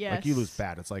poorly. Like you lose Yes.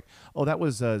 bad. It's like, oh, that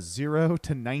was 0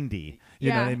 to 90. You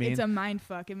know what I mean? It's a mind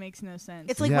fuck. It makes no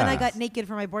sense. It's like when I Yeah. got naked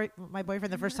for my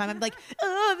boyfriend the first time. I'm like,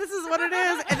 oh, this is what it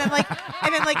is, and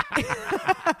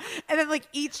then like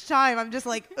each time I'm just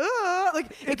like, oh, like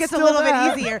it gets a still little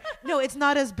that. bit easier. No, it's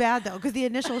not as bad though because the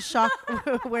initial shock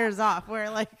wears off. Where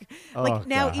Oh,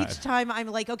 now God. each time I'm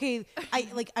like, okay,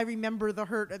 I remember the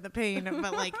hurt and the pain,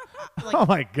 but like Oh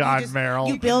my God, just- Meryl.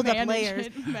 you build up Manage layers,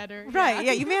 it better. right?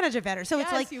 Yeah, you manage it better. So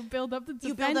it's Yes, like you build up the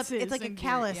you build up- it's defenses like a and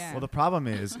callus. Yeah. Well, the problem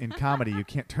is in comedy, you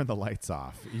can't turn the lights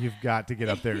off. You've got to get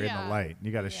up there in Yeah. the light.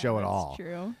 You got to Yeah, show it that's all.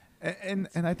 True. And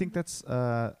I think that's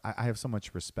I have so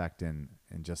much respect in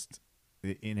just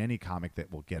in any comic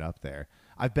that will get up there.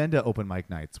 I've been to open mic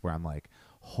nights where I'm like,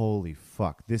 holy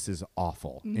fuck, this is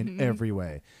awful in every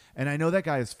way. And I know that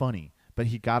guy is funny, but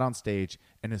he got on stage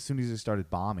and as soon as he started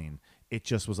bombing, it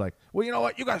just was like, well, you know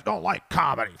what? You guys don't like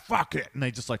comedy. Fuck it. And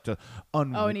they just like to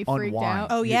and he freaked unwind. out?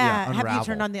 oh yeah, have you unravel.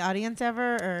 turned on the audience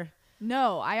ever or?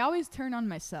 No, I always turn on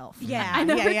myself. Yeah, I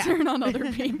never yeah. turn on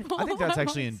other people. I think that's I'm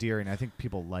actually always- endearing. I think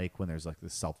people like when there's like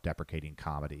this self-deprecating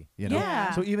comedy, you know?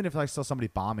 Yeah. So even if I saw somebody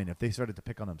bombing, if they started to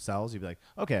pick on themselves, you'd be like,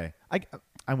 okay,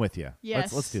 I'm with you.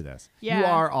 Yes. Let's do this. Yeah. You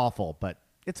are awful, but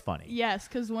it's funny. Yes,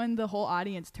 because when the whole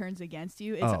audience turns against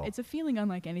you, it's a feeling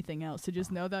unlike anything else to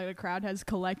just know that a crowd has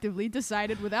collectively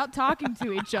decided without talking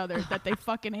to each other that they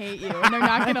fucking hate you and they're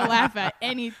not going to laugh at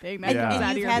anything that Yeah. comes And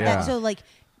out of you've your had Yeah. that, so like,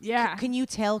 Yeah. can you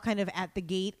tell kind of at the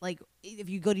gate, like if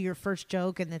you go to your first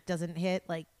joke and it doesn't hit,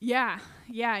 like Yeah,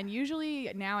 and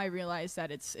usually now I realize that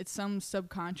it's some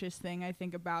subconscious thing I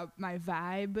think about my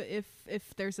vibe.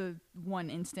 If there's a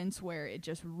one instance where it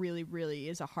just really, really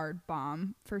is a hard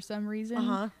bomb for some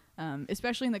reason,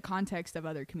 especially in the context of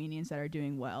other comedians that are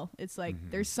doing well, it's like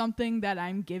there's something that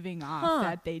I'm giving off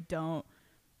that they don't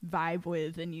vibe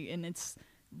with, and it's.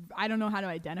 I don't know how to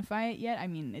identify it yet. I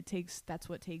mean, that's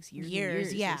what takes years and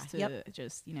years. yeah, is to yep.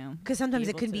 just, because sometimes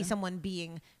it able can be to- someone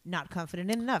being not confident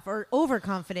enough or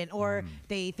overconfident, or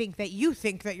they think that you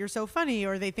think that you're so funny,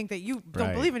 or they think that you don't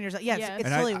Right. believe in yourself. Yeah, Yes. it's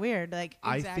And really weird. Like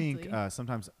I think Exactly.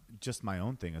 sometimes just my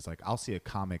own thing is like I'll see a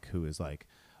comic who is like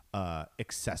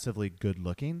excessively good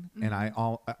looking, and I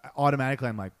automatically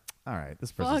I'm like, all right,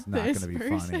 this person's Fuck not going this to be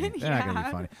person. funny. They're not going to be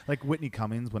Yeah. funny. Like Whitney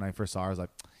Cummings, when I first saw her, I was like,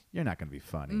 you're not going to be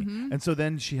funny. Mm-hmm. And so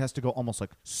then she has to go almost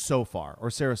like so far. Or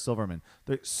Sarah Silverman,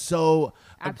 they're so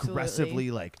Absolutely.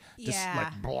 aggressively like just Yeah.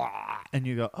 like blah, and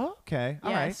you go, oh, okay,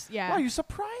 all right, Yes, yeah. wow, you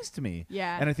surprised me.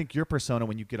 Yeah. And I think your persona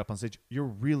when you get up on stage, you're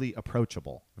really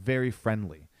approachable, very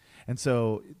friendly. And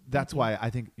so that's why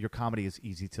I think your comedy is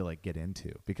easy to like get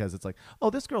into, because it's like, oh,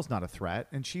 this girl's not a threat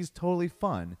and she's totally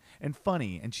fun and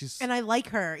funny and she's and I like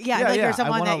her. Yeah, Yeah, I like yeah, her. I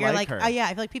Someone wanna that you're like like, her. yeah.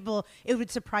 I feel like people. It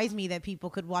would surprise me that people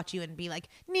could watch you and be like,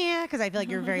 nah, because I feel like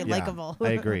you're very Yeah, likable. I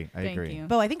agree. I Thank agree. you.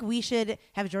 Bo, I think we should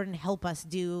have Jordan help us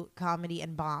do comedy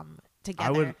and bomb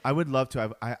together. I would love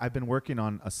to. I've been working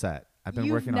on a set. I've been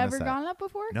You've working on a never set. gone up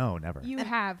before? No, never. You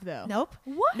have though. Nope.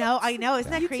 What? No, I know.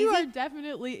 Isn't that You crazy? two are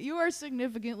definitely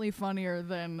significantly funnier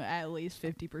than at least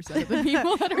 50% of the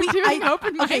people that are doing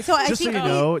open mics. okay, so I just so think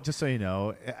you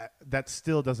know, that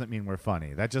still doesn't mean we're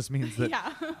funny. That just means that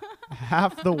yeah.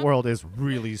 half the world is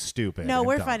really stupid. No, and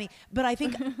we're dumb. funny, but I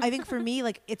think for me,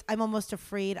 like I'm almost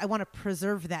afraid. I want to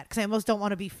preserve that because I almost don't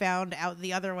want to be found out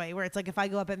the other way. Where it's like if I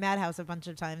go up at Madhouse a bunch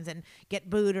of times and get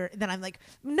booed, or then I'm like,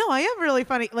 no, I am really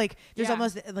funny. Like there's Yeah.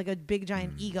 almost like a big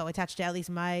giant ego attached to at least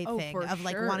my Oh, thing for of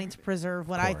like sure. wanting to preserve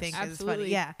what I course. think is Absolutely.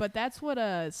 funny. Yeah. But that's what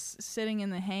sitting in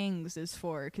the hangs is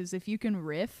for, because if you can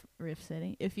riff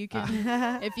city, if you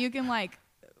can like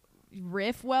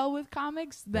riff well with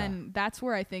comics, then that's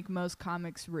where I think most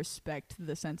comics respect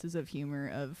the senses of humor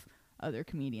of other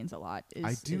comedians a lot.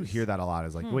 I do hear that a lot.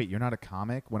 Is like, wait, you're not a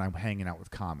comic when I'm hanging out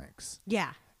with comics.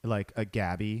 Yeah. Like a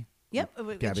Gabby. Yep.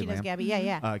 When Gabby she does Lamb. Gabby. Yeah.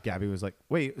 Yeah. Gabby was like,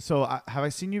 wait, so have I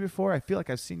seen you before? I feel like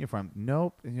I've seen you from.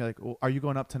 Nope. And you're like, well, are you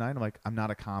going up tonight? I'm like, I'm not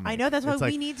a comic. I know, that's why It's we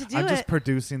like, need to do I'm just it.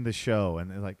 producing the show.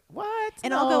 And they're like, what?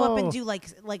 And I'll go up No. and do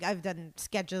like I've done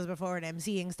sketches before and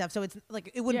MCing stuff. So it's like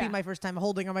it wouldn't Yeah. be my first time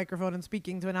holding a microphone and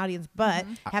speaking to an audience, but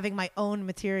having my own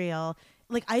material,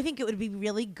 like I think it would be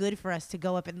really good for us to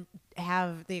go up and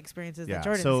have the experiences that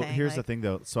Jordan's so saying. here's like, the thing,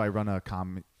 though. So I run a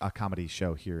comedy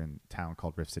show here in town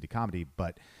called Riff City Comedy,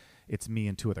 but it's me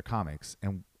and two other comics,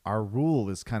 and our rule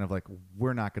is kind of like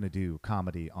we're not going to do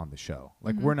comedy on the show.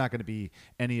 Like we're not going to be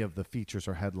any of the features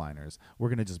or headliners. We're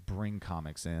going to just bring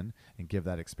comics in and give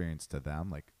that experience to them,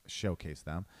 like showcase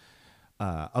them.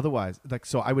 Otherwise, like,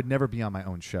 so I would never be on my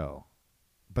own show,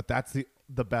 but that's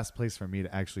the best place for me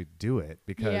to actually do it,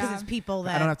 because Yeah. Because it's people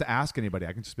I that don't have to ask anybody.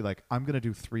 I can just be like, I'm going to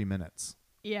do 3 minutes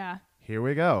Yeah. here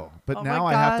we go. But Oh now my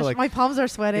I have to gosh, like my palms are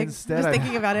sweating. instead Just I-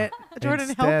 thinking about it. Jordan,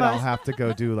 help instead I'll us. have to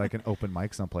go do like an open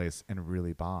mic someplace and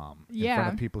really bomb in front Yeah.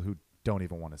 of people who don't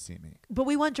even want to see me. But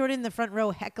we want Jordan in the front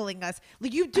row heckling us.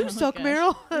 Like, you do Oh my suck, gosh.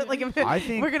 Meryl. Like, if I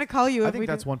think- we're gonna call you. I if think we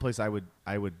that's do. one place I would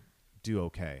do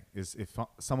okay is if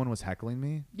someone was heckling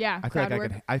me. Yeah, I feel like crowd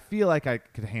work. I feel like I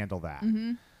could handle that.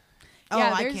 Oh,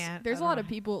 Yeah, I there's can't. there's I a don't lot know. of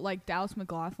people like Dallas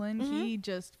McLaughlin. He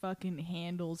just fucking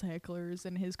handles hecklers,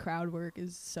 and his crowd work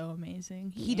is so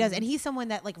amazing. He does, and he's someone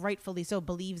that like rightfully so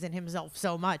believes in himself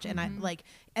so much, and I like,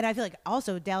 and I feel like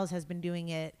also Dallas has been doing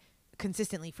it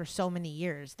consistently for so many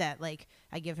years that like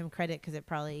I give him credit because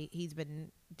he's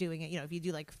been doing it. You know, if you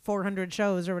do like 400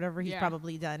 shows or whatever, he's Yeah.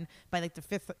 probably done by like the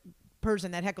fifth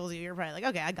person that heckles you, you're probably like,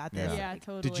 okay, I got this. Yeah, Like,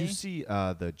 totally. Did you see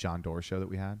the John Doerr show that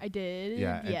we had? I did.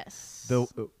 Yeah, and Yes. Though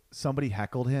somebody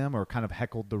heckled him or kind of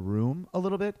heckled the room a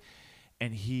little bit,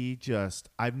 and he just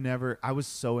I was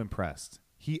so impressed.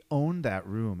 He owned that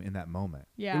room in that moment.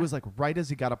 Yeah. It was like right as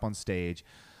he got up on stage,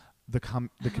 the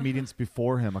comedians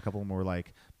before him, a couple of them were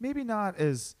like, maybe not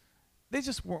as they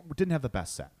just didn't have the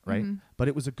best set, right? But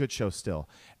it was a good show still.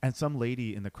 And some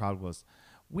lady in the crowd was,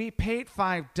 "We paid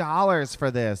 $5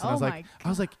 for this." And Oh I my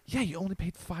was like, "Yeah, you only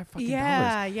paid $5 fucking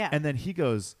Yeah, dollars." yeah. And then he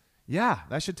goes, "Yeah,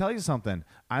 that should tell you something.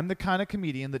 I'm the kind of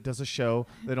comedian that does a show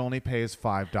that only pays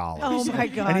 $5." Oh my And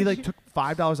he gosh. like took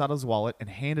 $5 out of his wallet and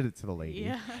handed it to the lady.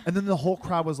 Yeah. And then the whole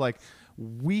crowd was like,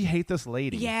 "We hate this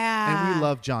lady. Yeah. And we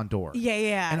love John Doerr."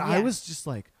 yeah. And I yeah. was just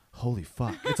like, holy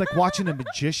fuck. It's like watching a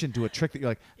magician do a trick that you're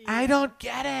like, I don't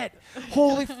get it.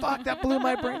 Holy fuck, that blew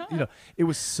my brain. You know, it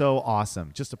was so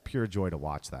awesome. Just a pure joy to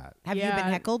watch that. Have you been Yeah.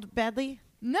 heckled badly?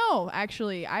 No,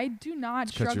 actually, I do not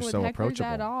Because struggle you're with so hecklers approachable.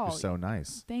 at all. You're so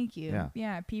nice. Thank you.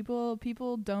 Yeah. People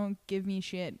don't give me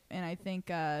shit, and I think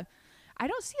I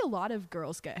don't see a lot of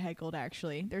girls get heckled.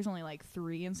 Actually, there's only like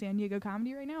 3 in San Diego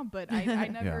comedy right now, but I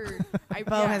never.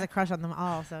 Bo has a crush on them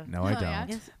all, so. No, I Oh, yeah. don't.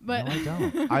 Yes. But No, I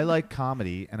don't. I like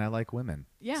comedy and I like women.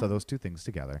 Yeah. So those two things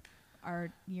together.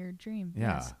 are your dream.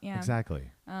 Yeah. Yes. Yeah. Exactly.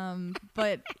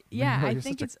 But yeah, Meryl, I you're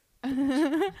think such it's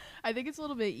I think it's a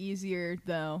little bit easier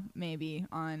though, maybe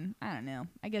on I don't know.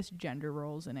 I guess gender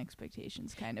roles and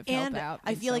expectations kind of And help out.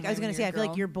 I in feel like some I was way gonna when say, you're I a feel like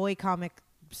girl. your boy comic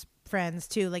friends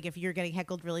too. Like if you're getting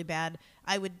heckled really bad,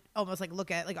 I would almost like look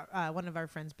at like one of our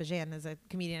friends, Bajan, is a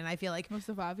comedian, and I feel like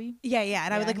Mustafavi. yeah,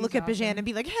 and I would Yeah, like look at he's Bajan awesome. and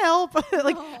be like, help.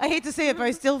 Like I hate to say it, but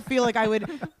I still feel like I would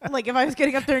like if I was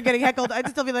getting up there and getting heckled, I'd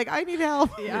still be like, I need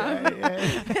help.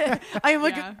 Yeah. I am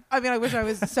like, Yeah. I mean, I wish I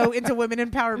was so into women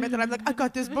empowerment that I'm like, I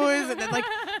got this, boys, and then like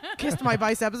kissed my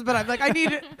biceps, but I'm like, I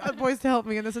need boys to help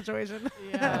me in this situation.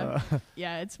 Yeah.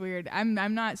 Yeah, it's weird. I'm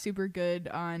not super good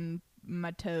on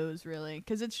my toes really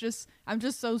because I'm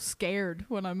just so scared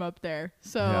when I'm up there.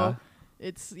 So Yeah.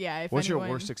 it's if What's anyone,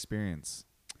 your worst experience?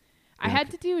 I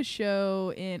had to do a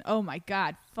show in oh my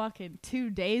god, fucking 2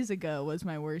 days ago was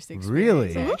my worst Really?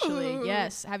 experience. Actually, Ooh.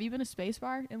 yes. Have you been to Space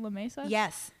Bar in La Mesa?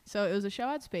 Yes. So it was a show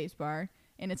at Space Bar,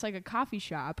 and it's like a coffee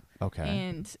shop. Okay.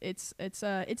 And it's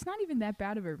not even that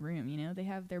bad of a room, you know. They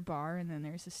have their bar, and then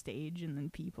there's a stage, and then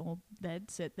people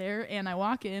that sit there. And I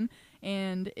walk in,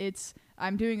 and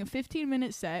I'm doing a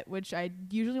 15-minute set, which I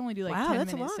usually only do like Wow,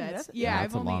 that's 10-minute long. sets. That's- Yeah,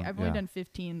 that's I've a long- only yeah. done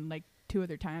 15 like 2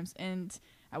 other times. And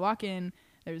I walk in,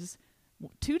 there's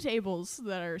 2 tables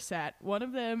that are sat. One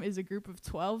of them is a group of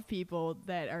 12 people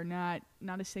that are not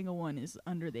a single one is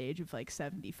under the age of like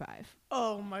 75.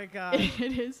 Oh my god.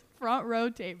 It is front row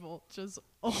table, just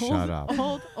old, Shut up.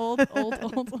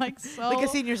 old, like so Like a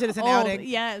senior citizen old. outing.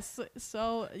 Yes,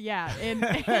 so yeah, and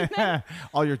then,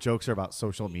 All your jokes are about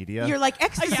social media. You're like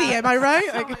ecstasy, Yeah. am I right?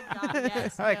 oh Like, my god,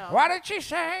 yes, like, no. what did she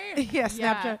say? yeah,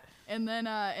 Snapchat. Yeah. And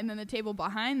then the table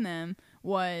behind them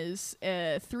was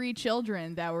 3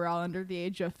 children that were all under the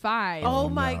age of 5, Oh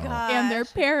my no. god. and their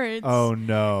parents. Oh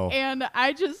no. And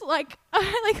I just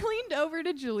I leaned over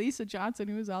to Jaleesa Johnson,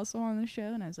 who was also on the show,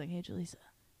 and I was like, "Hey, Jaleesa,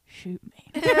 shoot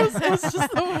me." It was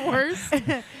just the worst.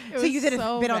 It So you was did a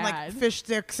so bit on like bad. fish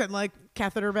sticks and like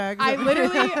catheter bags. I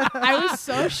literally, I was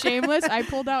so shameless. I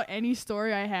pulled out any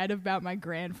story I had about my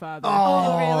grandfather.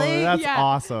 Oh, really? That's Yeah.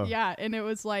 awesome. Yeah, and it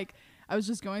was like I was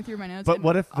just going through my notes. But and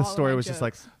what if the all of story my was just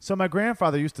like, jokes. so my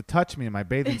grandfather used to touch me in my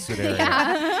bathing suit area?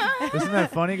 Isn't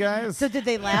that funny, guys? So did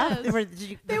they laugh? Yes. Or did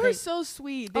you, They did were so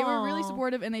sweet. They were really Aw.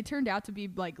 supportive, and they turned out to be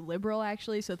like liberal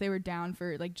actually. So they were down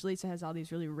for like Jaleesa has all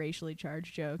these really racially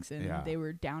charged jokes, and Yeah. they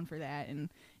were down for that, and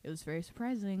it was very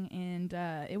surprising, and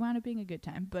it wound up being a good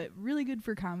time, but really good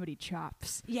for comedy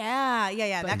chops. Yeah,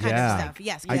 that But- kind Yeah. of stuff.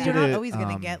 Yes, I because you're did not it, always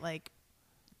gonna get like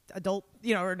adult,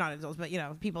 or not adults, but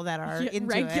people that are Yeah, into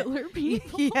regular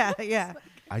people. it. Yeah.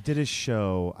 I did a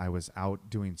show. I was out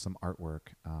doing some artwork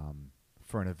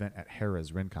for an event at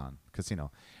Harrah's Rincon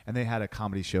Casino, and they had a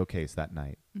comedy showcase that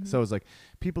night. So it was like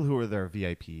people who were there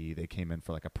VIP, they came in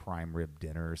for like a prime rib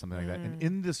dinner or something like that. And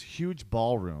in this huge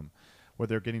ballroom where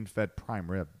they're getting fed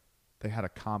prime rib, they had a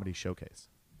comedy showcase.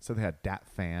 So they had Dat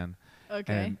Fan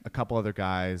and a couple other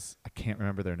guys. I can't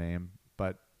remember their name,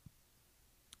 but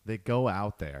they go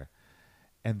out there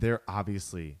and they're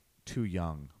obviously too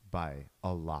young by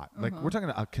a lot. Like we're talking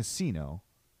a casino.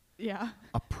 Yeah.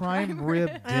 A prime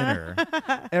rib dinner.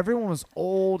 Everyone was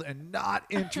old and not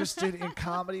interested in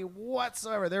comedy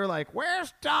whatsoever. They were like,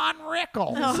 "Where's Don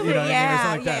Rickles?" Oh, you know what I mean? Or yeah,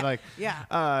 something like that. yeah,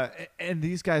 Like, yeah. And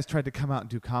these guys tried to come out and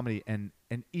do comedy, and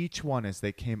each one as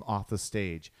they came off the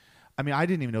stage, I mean, I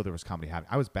didn't even know there was comedy happening.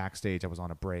 I was backstage. I was on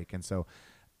a break, and so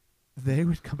they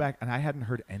would come back, and I hadn't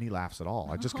heard any laughs at all.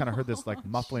 I just kind of heard this like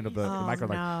muffling of the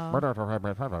microphone,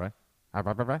 like.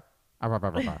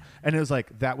 And it was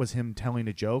like that was him telling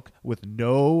a joke with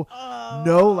no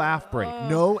laugh break,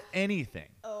 no anything.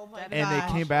 Oh my And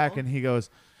they came back and he goes,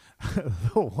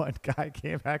 the one guy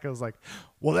came back and was like,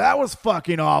 "Well, that was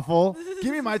fucking awful.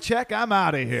 Give me my check. I'm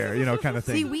out of here." You know, kind of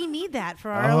thing. See, we need that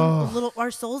for our own little. Our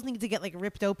souls need to get like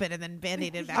ripped open and then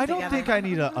band-aided back I together. don't think I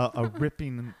need a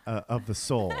ripping of the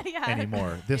soul Yeah.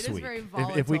 anymore this It is week. very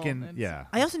If we volatile can, and- yeah.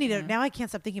 I also need to. Now I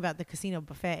can't stop thinking about the casino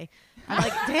buffet. I'm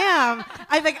like, damn.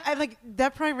 I'm like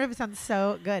that prime rib sounds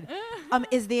so good.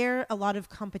 Is there a lot of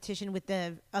competition with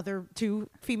the other two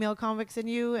female convicts in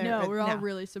you? Or- No, we're all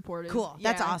really supportive. Cool.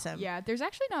 That's Yeah, awesome. Yeah, there's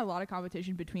actually not a lot of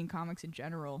competition between comics in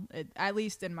general, at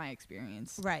least in my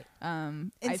experience. right.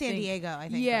 In In San Diego, I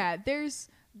think. Yeah,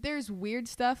 there's weird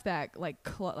stuff that like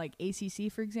ACC,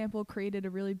 for example, created a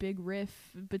really big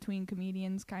riff between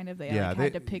comedians. Kind of, they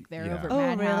had to pick their over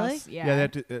Oh, Madhouse. really? Yeah. Yeah, they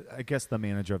have to, I guess the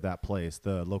manager of that place,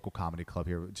 the local comedy club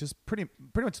here, which is pretty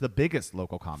much the biggest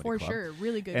local comedy for club. sure,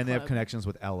 really good. And they have club. connections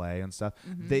with LA and stuff.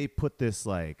 They put this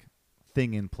like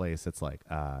thing in place that's like,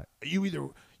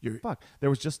 you're fuck. There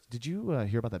was just, did you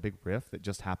hear about that big riff that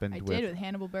just happened I with did with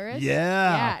Hannibal Buress.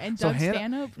 Yeah. Yeah, and Doug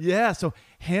Stanhope. Yeah, so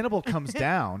Hannibal comes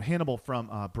down. Hannibal from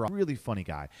really funny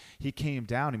guy. He came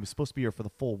down. He was supposed to be here for the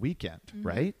full weekend,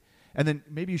 right? And then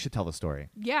maybe you should tell the story.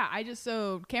 Yeah,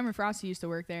 so Cameron Frosty used to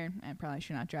work there. I probably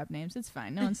should not drop names. It's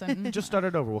fine. No one's Just start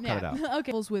it over. We'll cut it out.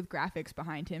 Okay. With graphics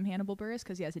behind him, Hannibal Buress,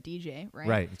 because he has a DJ, right?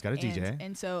 Right, he's got a DJ.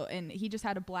 And he just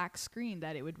had a black screen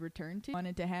that it would return to.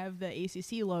 Wanted to have the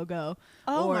ACC logo.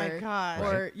 Oh or, my gosh.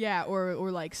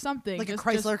 Or like something Like just, a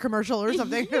Chrysler commercial or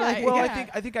something. Yeah, Like, Well,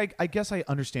 yeah. I guess I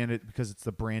understand it because it's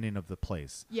the branding of the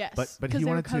place. Yes, but because he they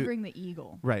were wanted to covering the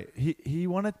eagle. right. He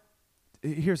wanted.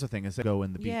 Here's the thing: is that go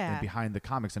in the Yeah. behind the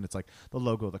comics, and it's like the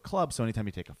logo of the club. So anytime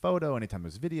you take a photo, anytime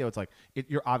there's video, it's like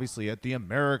you're obviously at the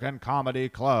American Comedy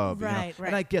Club, you know? Right, right.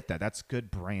 And I get that; that's good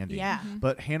branding. Yeah.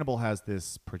 But Hannibal has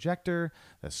this projector,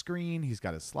 a screen. He's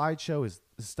got his slideshow. His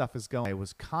stuff is going. It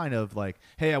was kind of like,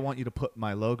 hey, I want you to put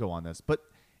my logo on this, but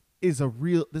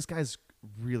this guy's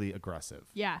really aggressive,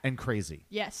 Yeah. and crazy.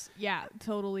 Yes, yeah,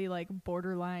 totally like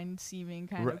borderline seeming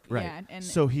kind of. Right. Yeah, and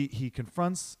so he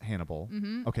confronts Hannibal.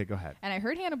 Okay, go ahead. And I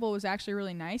heard Hannibal was actually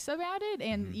really nice about it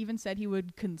and even said he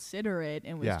would consider it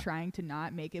and was Yeah. trying to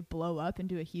not make it blow up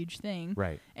into a huge thing.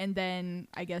 Right. And then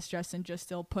I guess Justin just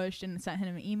still pushed and sent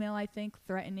him an email, I think,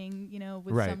 threatening,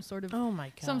 with Right. some sort of Oh my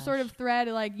gosh. some sort of threat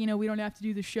like, we don't have to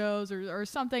do the shows or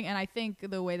something. And I think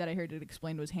the way that I heard it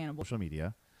explained was Hannibal. Social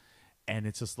media, and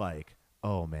it's just like,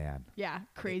 oh man, Yeah,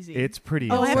 crazy. it's pretty.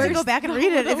 Oh, I have to insane. go back and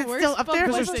read it. Is it The still up there?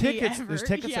 Because there's publicity tickets. ever. There's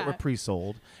tickets that Yeah. were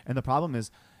pre-sold, and the problem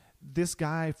is, this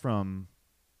guy from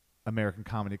American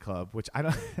Comedy Club, which I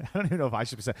don't even know if I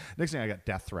should be saying. Next thing I got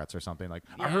death threats or something like,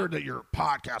 I heard that your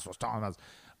podcast was talking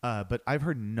about. But I've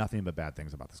heard nothing but bad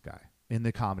things about this guy in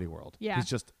the comedy world. Yeah. He's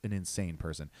just an insane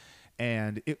person,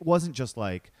 and it wasn't just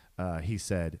like he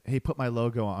said, "Hey, put my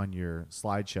logo on your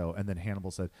slideshow," and then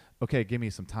Hannibal said, "Okay, give me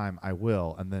some time, I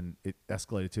will," and then it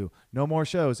escalated to no more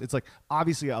shows. It's like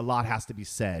obviously a lot has to be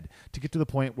said to get to the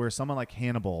point where someone like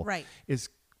Hannibal Right. is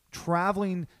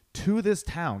traveling to this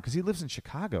town because he lives in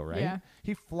Chicago, right? Yeah.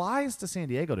 He flies to San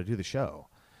Diego to do the show.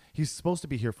 He's supposed to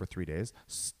be here for 3 days.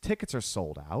 Tickets are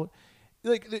sold out.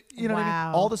 Like, you know what I mean?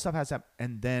 Wow. All this stuff has happened.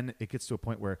 And then it gets to a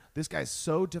point where this guy's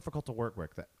so difficult to work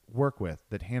with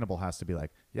that Hannibal has to be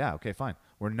like, yeah, okay, fine.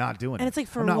 We're not doing it. And it's like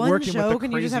for I'm not one working with show, the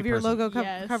can you just crazy have your person. logo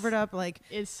Yes. covered up? Like,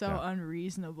 It's so Yeah.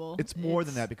 unreasonable. It's more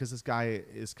than that because this guy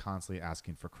is constantly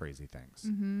asking for crazy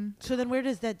things. so then where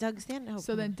does that Doug Stanhope?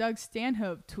 So then Doug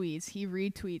Stanhope tweets, he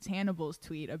retweets Hannibal's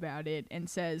tweet about it and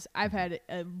says, I've had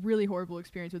a really horrible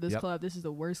experience with this Yep. club. This is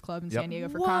the worst club in Yep. San Diego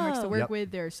for comics to Whoa. work Yep.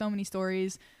 with. There are so many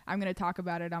stories. I'm going to talk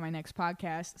about it on my next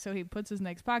podcast. So he puts his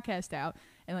next podcast out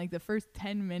and like the first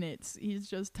 10 minutes he's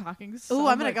just talking so Ooh,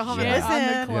 I'm gonna much go home and shit on the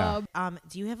listen. club.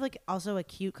 Do you have like also a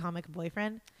cute comic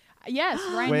boyfriend? Yes,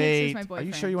 Ryan Hicks Wait, is my are boyfriend.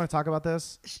 you sure you want to talk about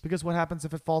this? Because what happens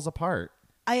if it falls apart?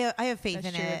 I have faith That's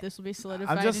in true. it. This will be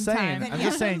solidified I'm just in saying. time. I'm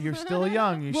just saying. You're still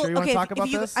young. You sure you want to okay, talk about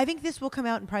this? I think this will come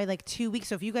out in probably like 2 weeks.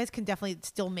 So if you guys can definitely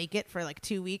still make it for like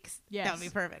 2 weeks, Yes. that would be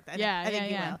perfect. I yeah, think you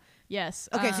yeah. will. Yes.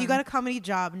 Okay, so you got a comedy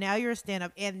job. Now you're a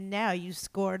stand-up, and now you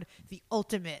scored the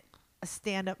ultimate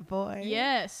stand-up boy.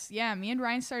 Yes. Yeah. Me and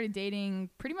Ryan started dating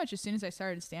pretty much as soon as I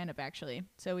started stand up, actually.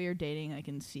 So we were dating like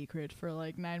in secret for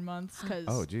like 9 months because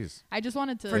Oh, geez. I just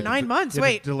wanted to. For 9 months. You had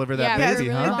to Wait. deliver Yeah, that for baby,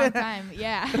 a really huh? long time.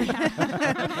 Yeah.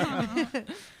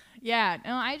 Yeah.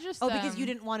 No, I just. Oh, because you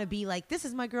didn't want to be like, this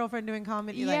is my girlfriend doing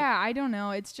comedy. Yeah, I don't know.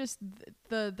 It's just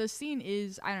the scene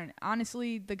is, I don't know.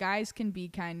 Honestly, the guys can be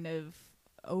kind of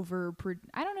I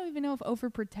don't even know if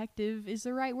overprotective is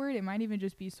the right word. It might even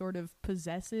just be sort of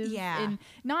possessive. Yeah. And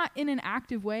not in an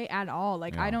active way at all.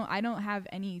 Like Yeah. I don't have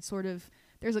any sort of.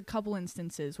 There's a couple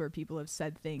instances where people have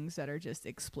said things that are just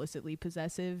explicitly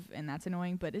possessive, and that's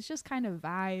annoying, but it's just kind of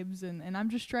vibes, and I'm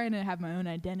just trying to have my own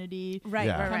identity. Right,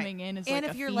 Yeah. right, right. Coming in as and like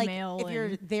if a you're female. like, if you're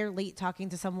and- there late talking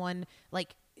to someone,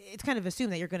 like it's kind of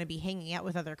assumed that you're going to be hanging out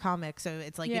with other comics. So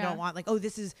it's like you Yeah. don't want like, oh,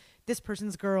 this is this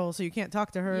person's girl, so you can't talk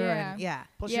to her. Yeah. And, yeah.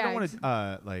 Plus, Yeah, you don't want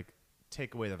to like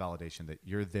take away the validation that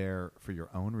you're there for your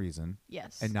own reason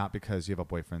Yes. and not because you have a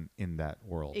boyfriend in that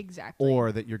world. Exactly.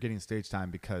 Or that you're getting stage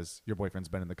time because your boyfriend's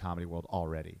been in the comedy world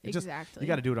already. Exactly. You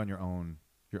got to do it on your own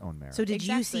merit. So did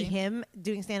you see Exactly. him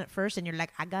doing stand up first, and you're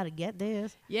like, I gotta get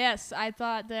this? Yes, I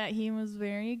thought that he was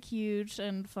very cute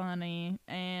and funny,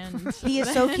 and He is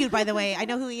so cute, by the way. I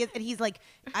know who he is, and he's like,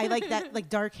 I like that, like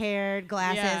dark haired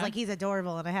glasses, Yeah. like he's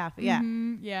adorable and a half. Yeah.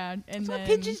 Mhm, yeah, and So then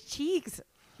pinch his cheeks.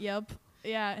 Yep.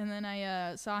 Yeah, and then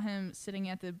I saw him sitting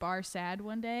at the bar sad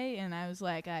one day, and I was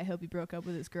like, I hope he broke up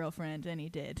with his girlfriend, and he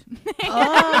did.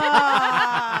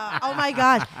 Oh my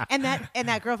gosh! And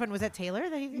that girlfriend was that Taylor?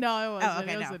 That he No, it wasn't.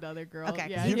 okay, it was no. another girl. Okay, 'cause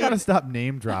Yeah, you he got to did. stop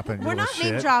name dropping. We're you not little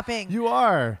name shit. dropping. You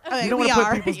are. Okay, you don't we want to are,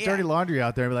 put people's yeah. dirty laundry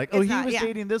out there and be like, oh, It's he not- was yeah.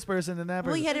 dating this person and that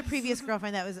Well, person. he had a previous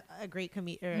girlfriend that was a great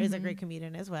is a great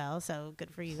comedian as well. So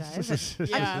good for you guys. And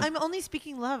Yeah. I'm only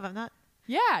speaking love. I'm not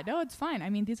Yeah, no, it's fine. I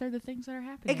mean, these are the things that are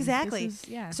happening. exactly. This is,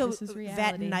 yeah. So this is that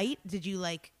reality. night, did you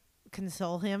like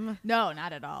console him? No,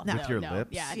 not at all. No. With your no. lips?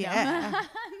 Yeah, Yeah.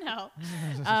 no.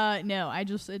 No, I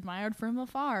just admired from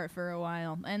afar for a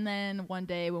while. And then one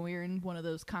day when we were in one of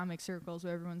those comic circles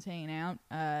where everyone's hanging out,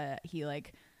 he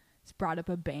like brought up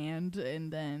a band,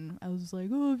 and then I was like,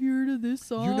 oh, have you heard of this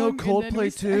song? know And then Coldplay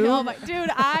we too? Oh my, dude,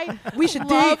 We should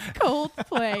love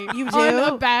Coldplay. You do?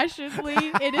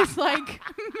 Unabashedly. It is like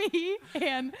me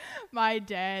and my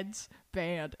dad's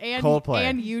band. And Coldplay.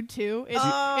 And U2. It's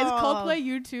Coldplay,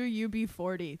 U2,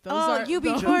 UB40. Those are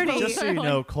UB40. Just so you like-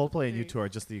 know, Coldplay and U2 are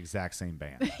just the exact same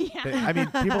band. I mean,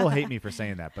 people will hate me for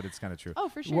saying that, but it's kind of true. Oh,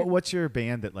 for sure. What's your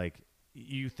band that like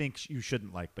you think you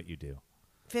shouldn't like, but you do?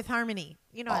 Fifth Harmony.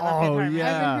 You know I love Fifth Oh, Harmony. yeah. I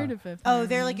haven't heard of Fifth Oh,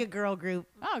 they're Harmony. like a girl group.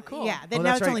 Oh, cool. Yeah. Oh, Now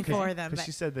that's it's right, only 4 of them. Because But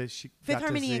she said that she Fifth got to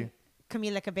Harmony see. and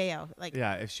Camila Cabello. Like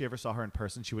Yeah, if she ever saw her in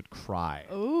person, she would cry.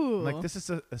 Ooh. I'm like, this is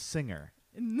a singer.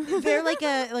 they're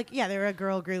they're a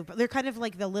girl group. They're kind of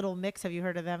like the Little Mix. Have you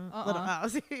heard of them? Little, I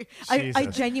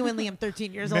Jesus. genuinely am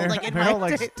 13 years old. Like in Meryl my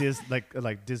likes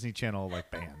like Disney Channel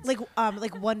like bands.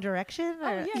 like One Direction. Oh,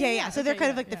 Or- yeah. So they're Okay,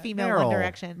 kind of yeah, like the yeah. female Meryl, One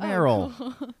Direction.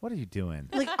 Meryl, what are you doing?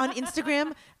 Like on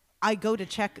Instagram, I go to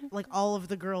check like all of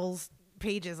the girls'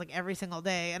 pages like every single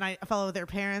day, and I follow their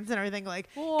parents and everything. Like,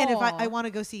 and if Aw. I want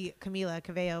to go see Camila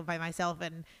Cabello by myself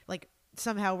and like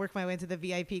somehow work my way into the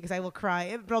VIP because I will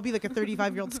cry, but I'll be like a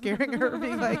 35-year-old scaring her,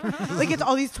 being like it's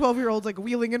all these 12-year-olds like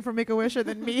wheeling in from Make a Wish, and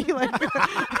then me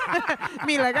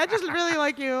like I just really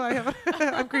like you.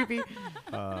 I'm creepy.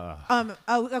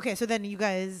 Oh, okay. So then you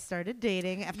guys started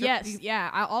dating after. Yes,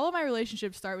 yeah. All of my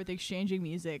relationships start with exchanging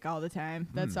music all the time.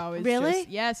 That's always Really? just-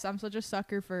 yes, I'm such a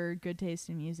sucker for good taste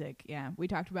in music. Yeah, we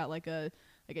talked about like a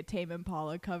Tame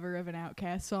Impala cover of an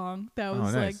Outkast song. That was Oh,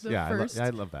 like nice. the Yeah, first. I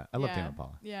love that. I love yeah, Tame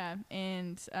Impala. Yeah,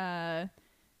 and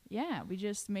yeah, we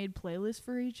just made playlists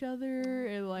for each other,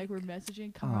 and like we're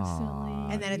messaging constantly. Aw.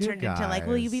 And then it You turned into like,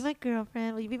 will you be guys. my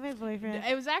girlfriend? Will you be my boyfriend?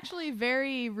 It was actually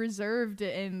very reserved,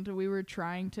 and we were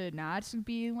trying to not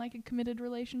be in like a committed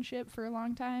relationship for a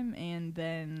long time, and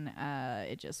then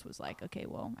it just was like, okay,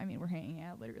 well, I mean, we're hanging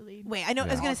out literally. Wait, I know. I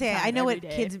was Yeah. gonna All the say I time, know what every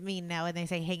day. kids mean now when they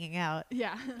say hanging out.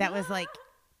 Yeah. That was like,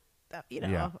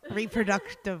 Yeah.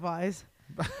 reproductive wise.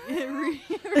 I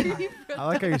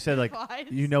like how you said like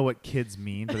you know what kids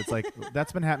mean, but it's like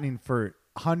that's been happening for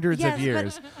hundreds Yes, of but-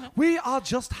 years. We are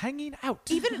just hanging out.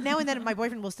 Even now and then, my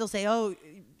boyfriend will still say, "Oh,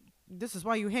 this is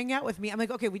why you hang out with me. I'm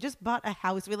like, okay, we just bought a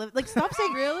house. We live like stop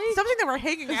saying Really? stop saying that we're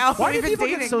hanging out. Why do We've been people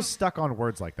dating. get so stuck on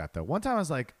words like that though? One time I was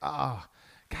like,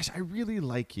 gosh, I really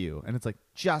like you. And it's like,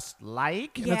 just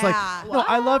like? And it's like, Yeah. no,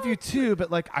 I love you too,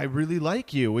 but like, I really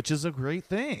like you, which is a great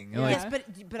thing. And, like, Yes,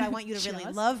 but I want you to really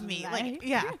Just love me. Like, like-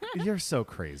 yeah. you're so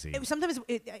crazy. Sometimes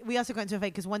we also got into a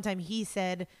fight because one time he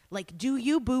said like, "Do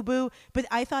you boo boo?" But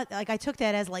I thought like I took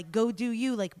that as like, "Go do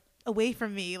you," like away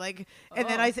from me, like. And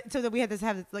then I so that we had to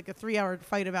have like a 3-hour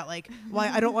fight about like why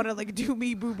I don't want to like do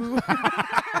me boo boo.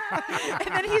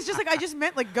 And then he's just like, I just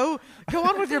meant like go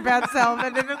on with your bad self.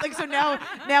 And then like so now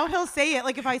he'll say it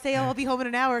like if I say I'll be home in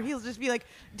an hour, he'll just be like,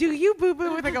 "Do you boo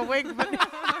boo?" with like a wink.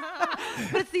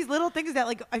 But it's these little things that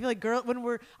like I feel like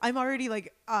I'm already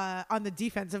like on the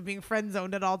defense of being friend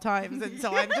zoned at all times, and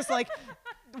so I'm just like,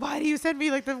 why do you send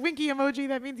me like the winky emoji?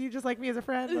 That means you just like me as a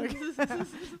friend. Like,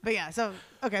 but yeah, so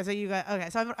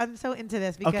so I'm so into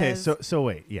this because Okay, so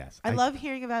wait, yes. I love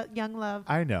hearing about young love.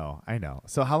 I know.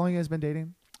 So how long have you guys been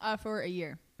dating? For a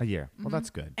year. A year. Well, that's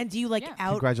good. And do you like Yeah.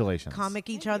 out Congratulations. comic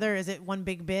each other? Is it one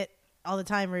big bit all the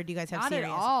time, or do you guys have Not serious?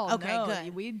 at all. Okay, no.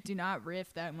 good. We do not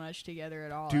riff that much together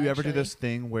at all. Do you ever do actually. this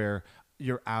thing where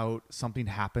you're out, something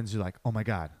happens, you're like, oh my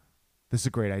God, this is a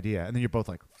great idea. And then you're both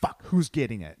like, fuck, who's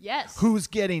getting it? Yes. Who's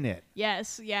getting it?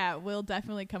 Yes, yeah, we'll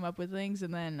definitely come up with things,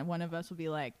 and then one of us will be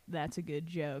like, "That's a good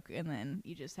joke," and then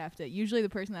you just have to. Usually, the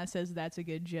person that says "That's a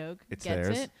good joke" It's gets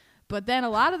theirs. it. But then a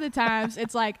lot of the times,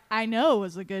 it's like, "I know it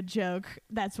was a good joke.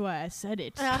 That's why I said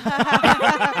it."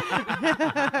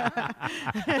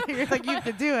 You're like, you have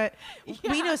to do it.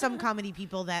 We know some comedy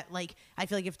people that like I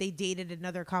feel like if they dated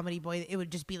another comedy boy, it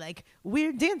would just be like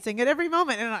weird dancing at every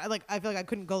moment, and I feel like I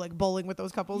couldn't go like bowling with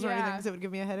those couples or anything Yeah. because it would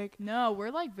give me a headache. No,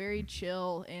 we're like very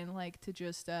chill and like to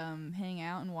just hang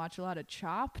out and watch a lot of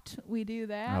Chopped. We do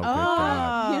that. Oh, good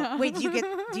God. Yeah. Wait,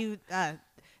 do you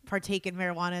partake in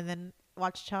marijuana and then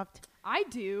watch Chopped? I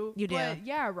do. You do? But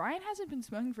yeah, Ryan hasn't been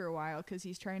smoking for a while because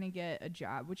he's trying to get a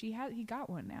job, which he got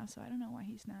one now, so I don't know why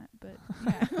he's not. But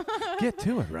yeah, Get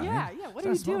to it, Ryan. yeah. What Start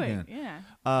are you doing? smoking.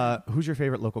 Yeah. Who's your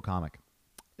favorite local comic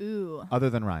Ooh. other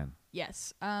than Ryan?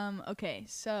 Yes. Okay.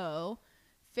 So,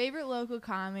 favorite local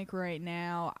comic right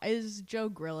now is Joe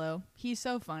Grillo. He's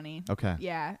so funny. Okay.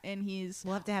 Yeah, and he's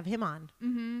We'll have to have him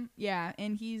on. yeah,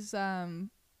 and he's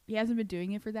he hasn't been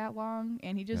doing it for that long,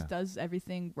 and he just Yeah. does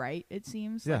everything right. It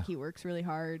seems Yeah. like he works really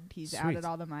hard. He's out Sweet. at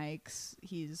all the mics.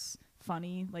 He's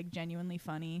funny, like genuinely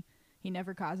funny. He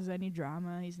never causes any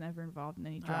drama. He's never involved in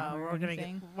any drama or We're gonna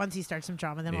anything. get once he starts some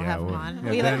drama, then we'll have him on. yeah,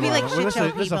 We then like we'll- shit this show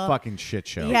is- This is a people. fucking shit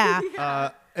show. Yeah.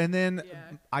 And then Yeah.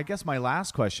 I guess my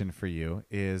last question for you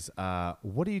is,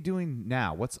 what are you doing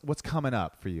now? What's coming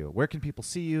up for you? Where can people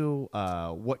see you?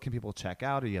 What can people check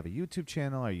out? Do you have a YouTube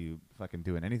channel? Are you fucking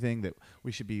doing anything that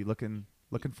we should be looking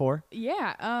for?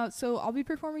 Yeah, so I'll be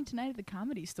performing tonight at the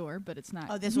Comedy Store, but it's not.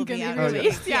 Oh, this will be gonna out.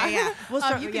 released. Yeah, yeah. We'll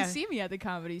start. You can yeah. see me at the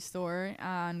Comedy Store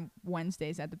on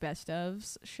Wednesdays at the Best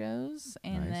Ofs shows,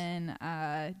 and Nice.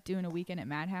 then doing a weekend at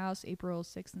Madhouse, April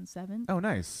 6th and 7th. Oh,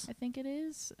 nice. I think it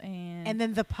is, and And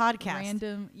then the podcast.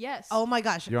 random. Yes. Oh my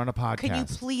gosh. You're on a podcast. Can you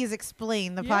please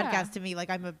explain the Yeah. podcast to me like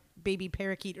I'm a baby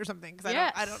parakeet or something? Because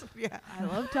Yes. I don't. Yeah. I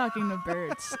love talking to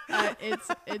birds.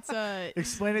 It's a.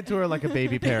 Explain it to her like a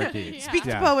baby parakeet. Yeah. Speak to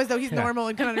Yeah. Poe as though he's Yeah. normal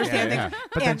and can understand Yeah. things.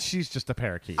 But then And she's just a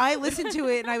parakeet. I listened to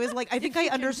it and I was like, I think I you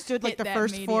can understood like hit the that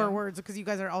first 4 medium. words because you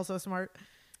guys are all so smart.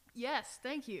 Yes,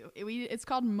 thank you. It's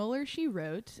called Mueller She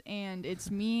Wrote, and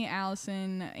it's me,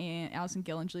 Allison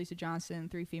Gill, and Jaleesa Johnson,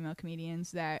 3 female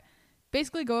comedians that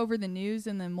basically go over the news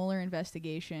and the Mueller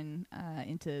investigation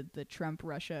into the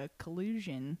Trump-Russia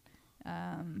collusion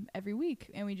every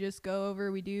week, and we just go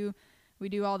over. We do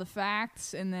all the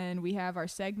facts, and then we have our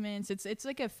segments. It's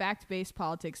like a fact-based,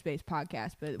 politics-based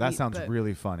podcast. But that sounds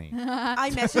really funny.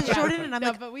 I messaged Jordan and I'm no,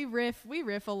 like, but we riff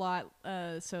a lot,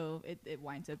 so it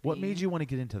winds up. What being, made you want to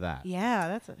get into that? yeah,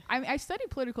 that's a. I studied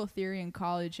political theory in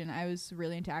college, and I was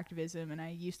really into activism, and I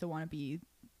used to want to be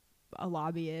a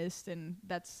lobbyist, and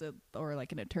or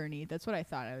like an attorney. That's what I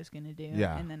thought I was going to do.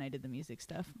 Yeah. And then I did the music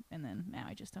stuff, and then now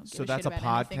I just don't give So a that's shit a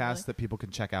about anything, podcast really. that people can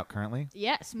check out currently?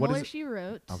 Yes, What is Mueller it? She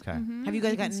Wrote. Okay. Have you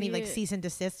guys can gotten any see like it. cease and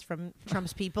desists from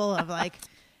Trump's people of like,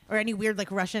 or any weird like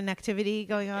Russian activity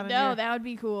going on? in No, here? that would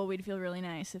be cool. We'd feel really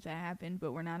nice if that happened,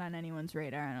 but we're not on anyone's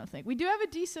radar, I don't think. We do have a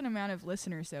decent amount of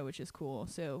listeners, though, which is cool.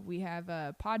 So we have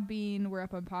Podbean. We're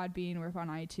up on Podbean. We're up on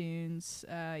iTunes.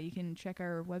 You can check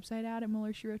our website out at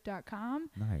MuellerSheWrote.com.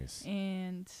 Nice.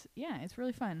 And yeah, it's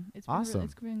really fun. It's Awesome.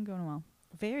 It's been going well.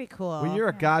 Very cool. Well, you're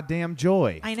a goddamn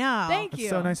joy. I know. Thank It's you.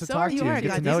 so nice to So talk are to you You are and a get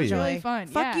to goddamn know This is you. joy. really fun.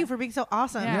 Fuck yeah. you for being so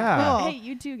awesome. Yeah. Cool. Hey,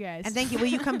 you too, guys. And thank you. Will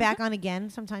you come back on again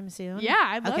sometime soon? Yeah,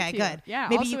 I'd love Okay, to. good. Yeah.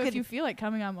 Maybe also, you if could- you feel like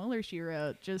coming on Mueller, She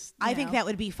Wrote, just I think that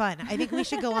would be fun. I think we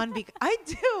should go on. I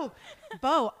do.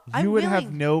 Bo, I'm You would willing.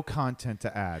 have no content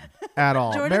to add at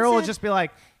all. Jordan Meryl would said- just be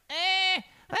like,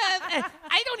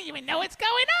 I don't even know what's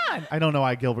going on. I don't know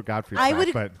why Gilbert Gottfried's I back,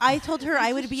 would. but I told her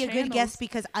I would Just be a good channels. guest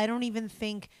because I don't even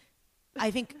think. I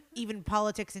think even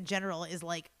politics in general is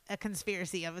like a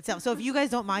conspiracy of itself. So if you guys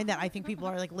don't mind that, I think people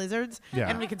are like lizards, yeah.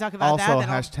 and we can talk about also, that. then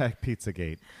I'll- hashtag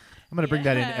Pizzagate. I'm going to bring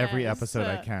that in every Yes. episode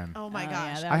I can. Oh my Oh,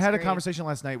 gosh. yeah, that I was had a great. conversation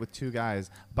last night with two guys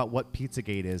about what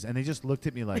Pizzagate is, and they just looked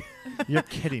at me like, "You're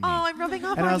kidding me." Oh, I'm rubbing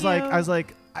off and on I was you.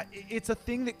 like, it's a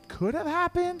thing that could have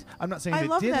happened. I'm not saying I it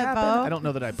love did that, happen. Bo. I don't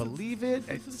know that I believe it.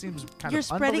 It seems kind You're of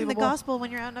spreading the unbelievable. gospel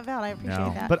when you're out and about. I appreciate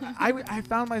No, that. but I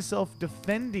found myself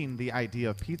defending the idea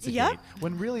of Pizzagate Yep.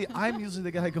 when really I'm usually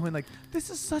the guy going like, "This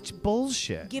is such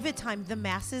bullshit." Give it time. The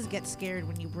masses get scared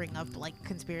when you bring up like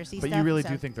conspiracy But stuff. you really so,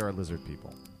 do think there are lizard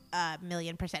people.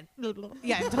 1,000,000%.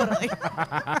 Yeah, totally.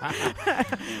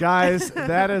 Guys,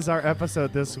 that is our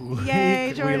episode this week. Yay,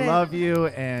 We Jordan. love you,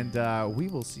 and we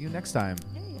will see you next time.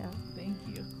 Thank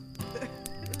you.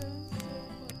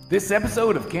 This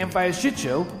episode of Campfire Shit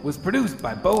Show was produced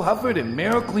by Bo Hufford and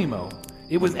Meryl Climo.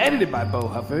 It was edited by Bo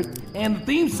Hufford, and the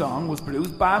theme song was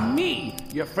produced by me,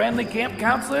 your friendly camp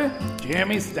counselor,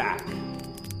 Jeremy Stock.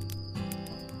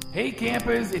 Hey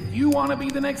campers, if you want to be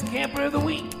the next camper of the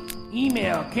week,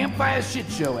 email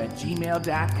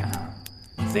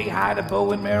campfireshitshow@gmail.com. Say hi to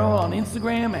Bo and Meryl on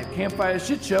Instagram at Campfire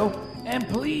Shit Show, and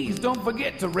please don't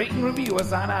forget to rate and review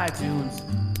us on iTunes.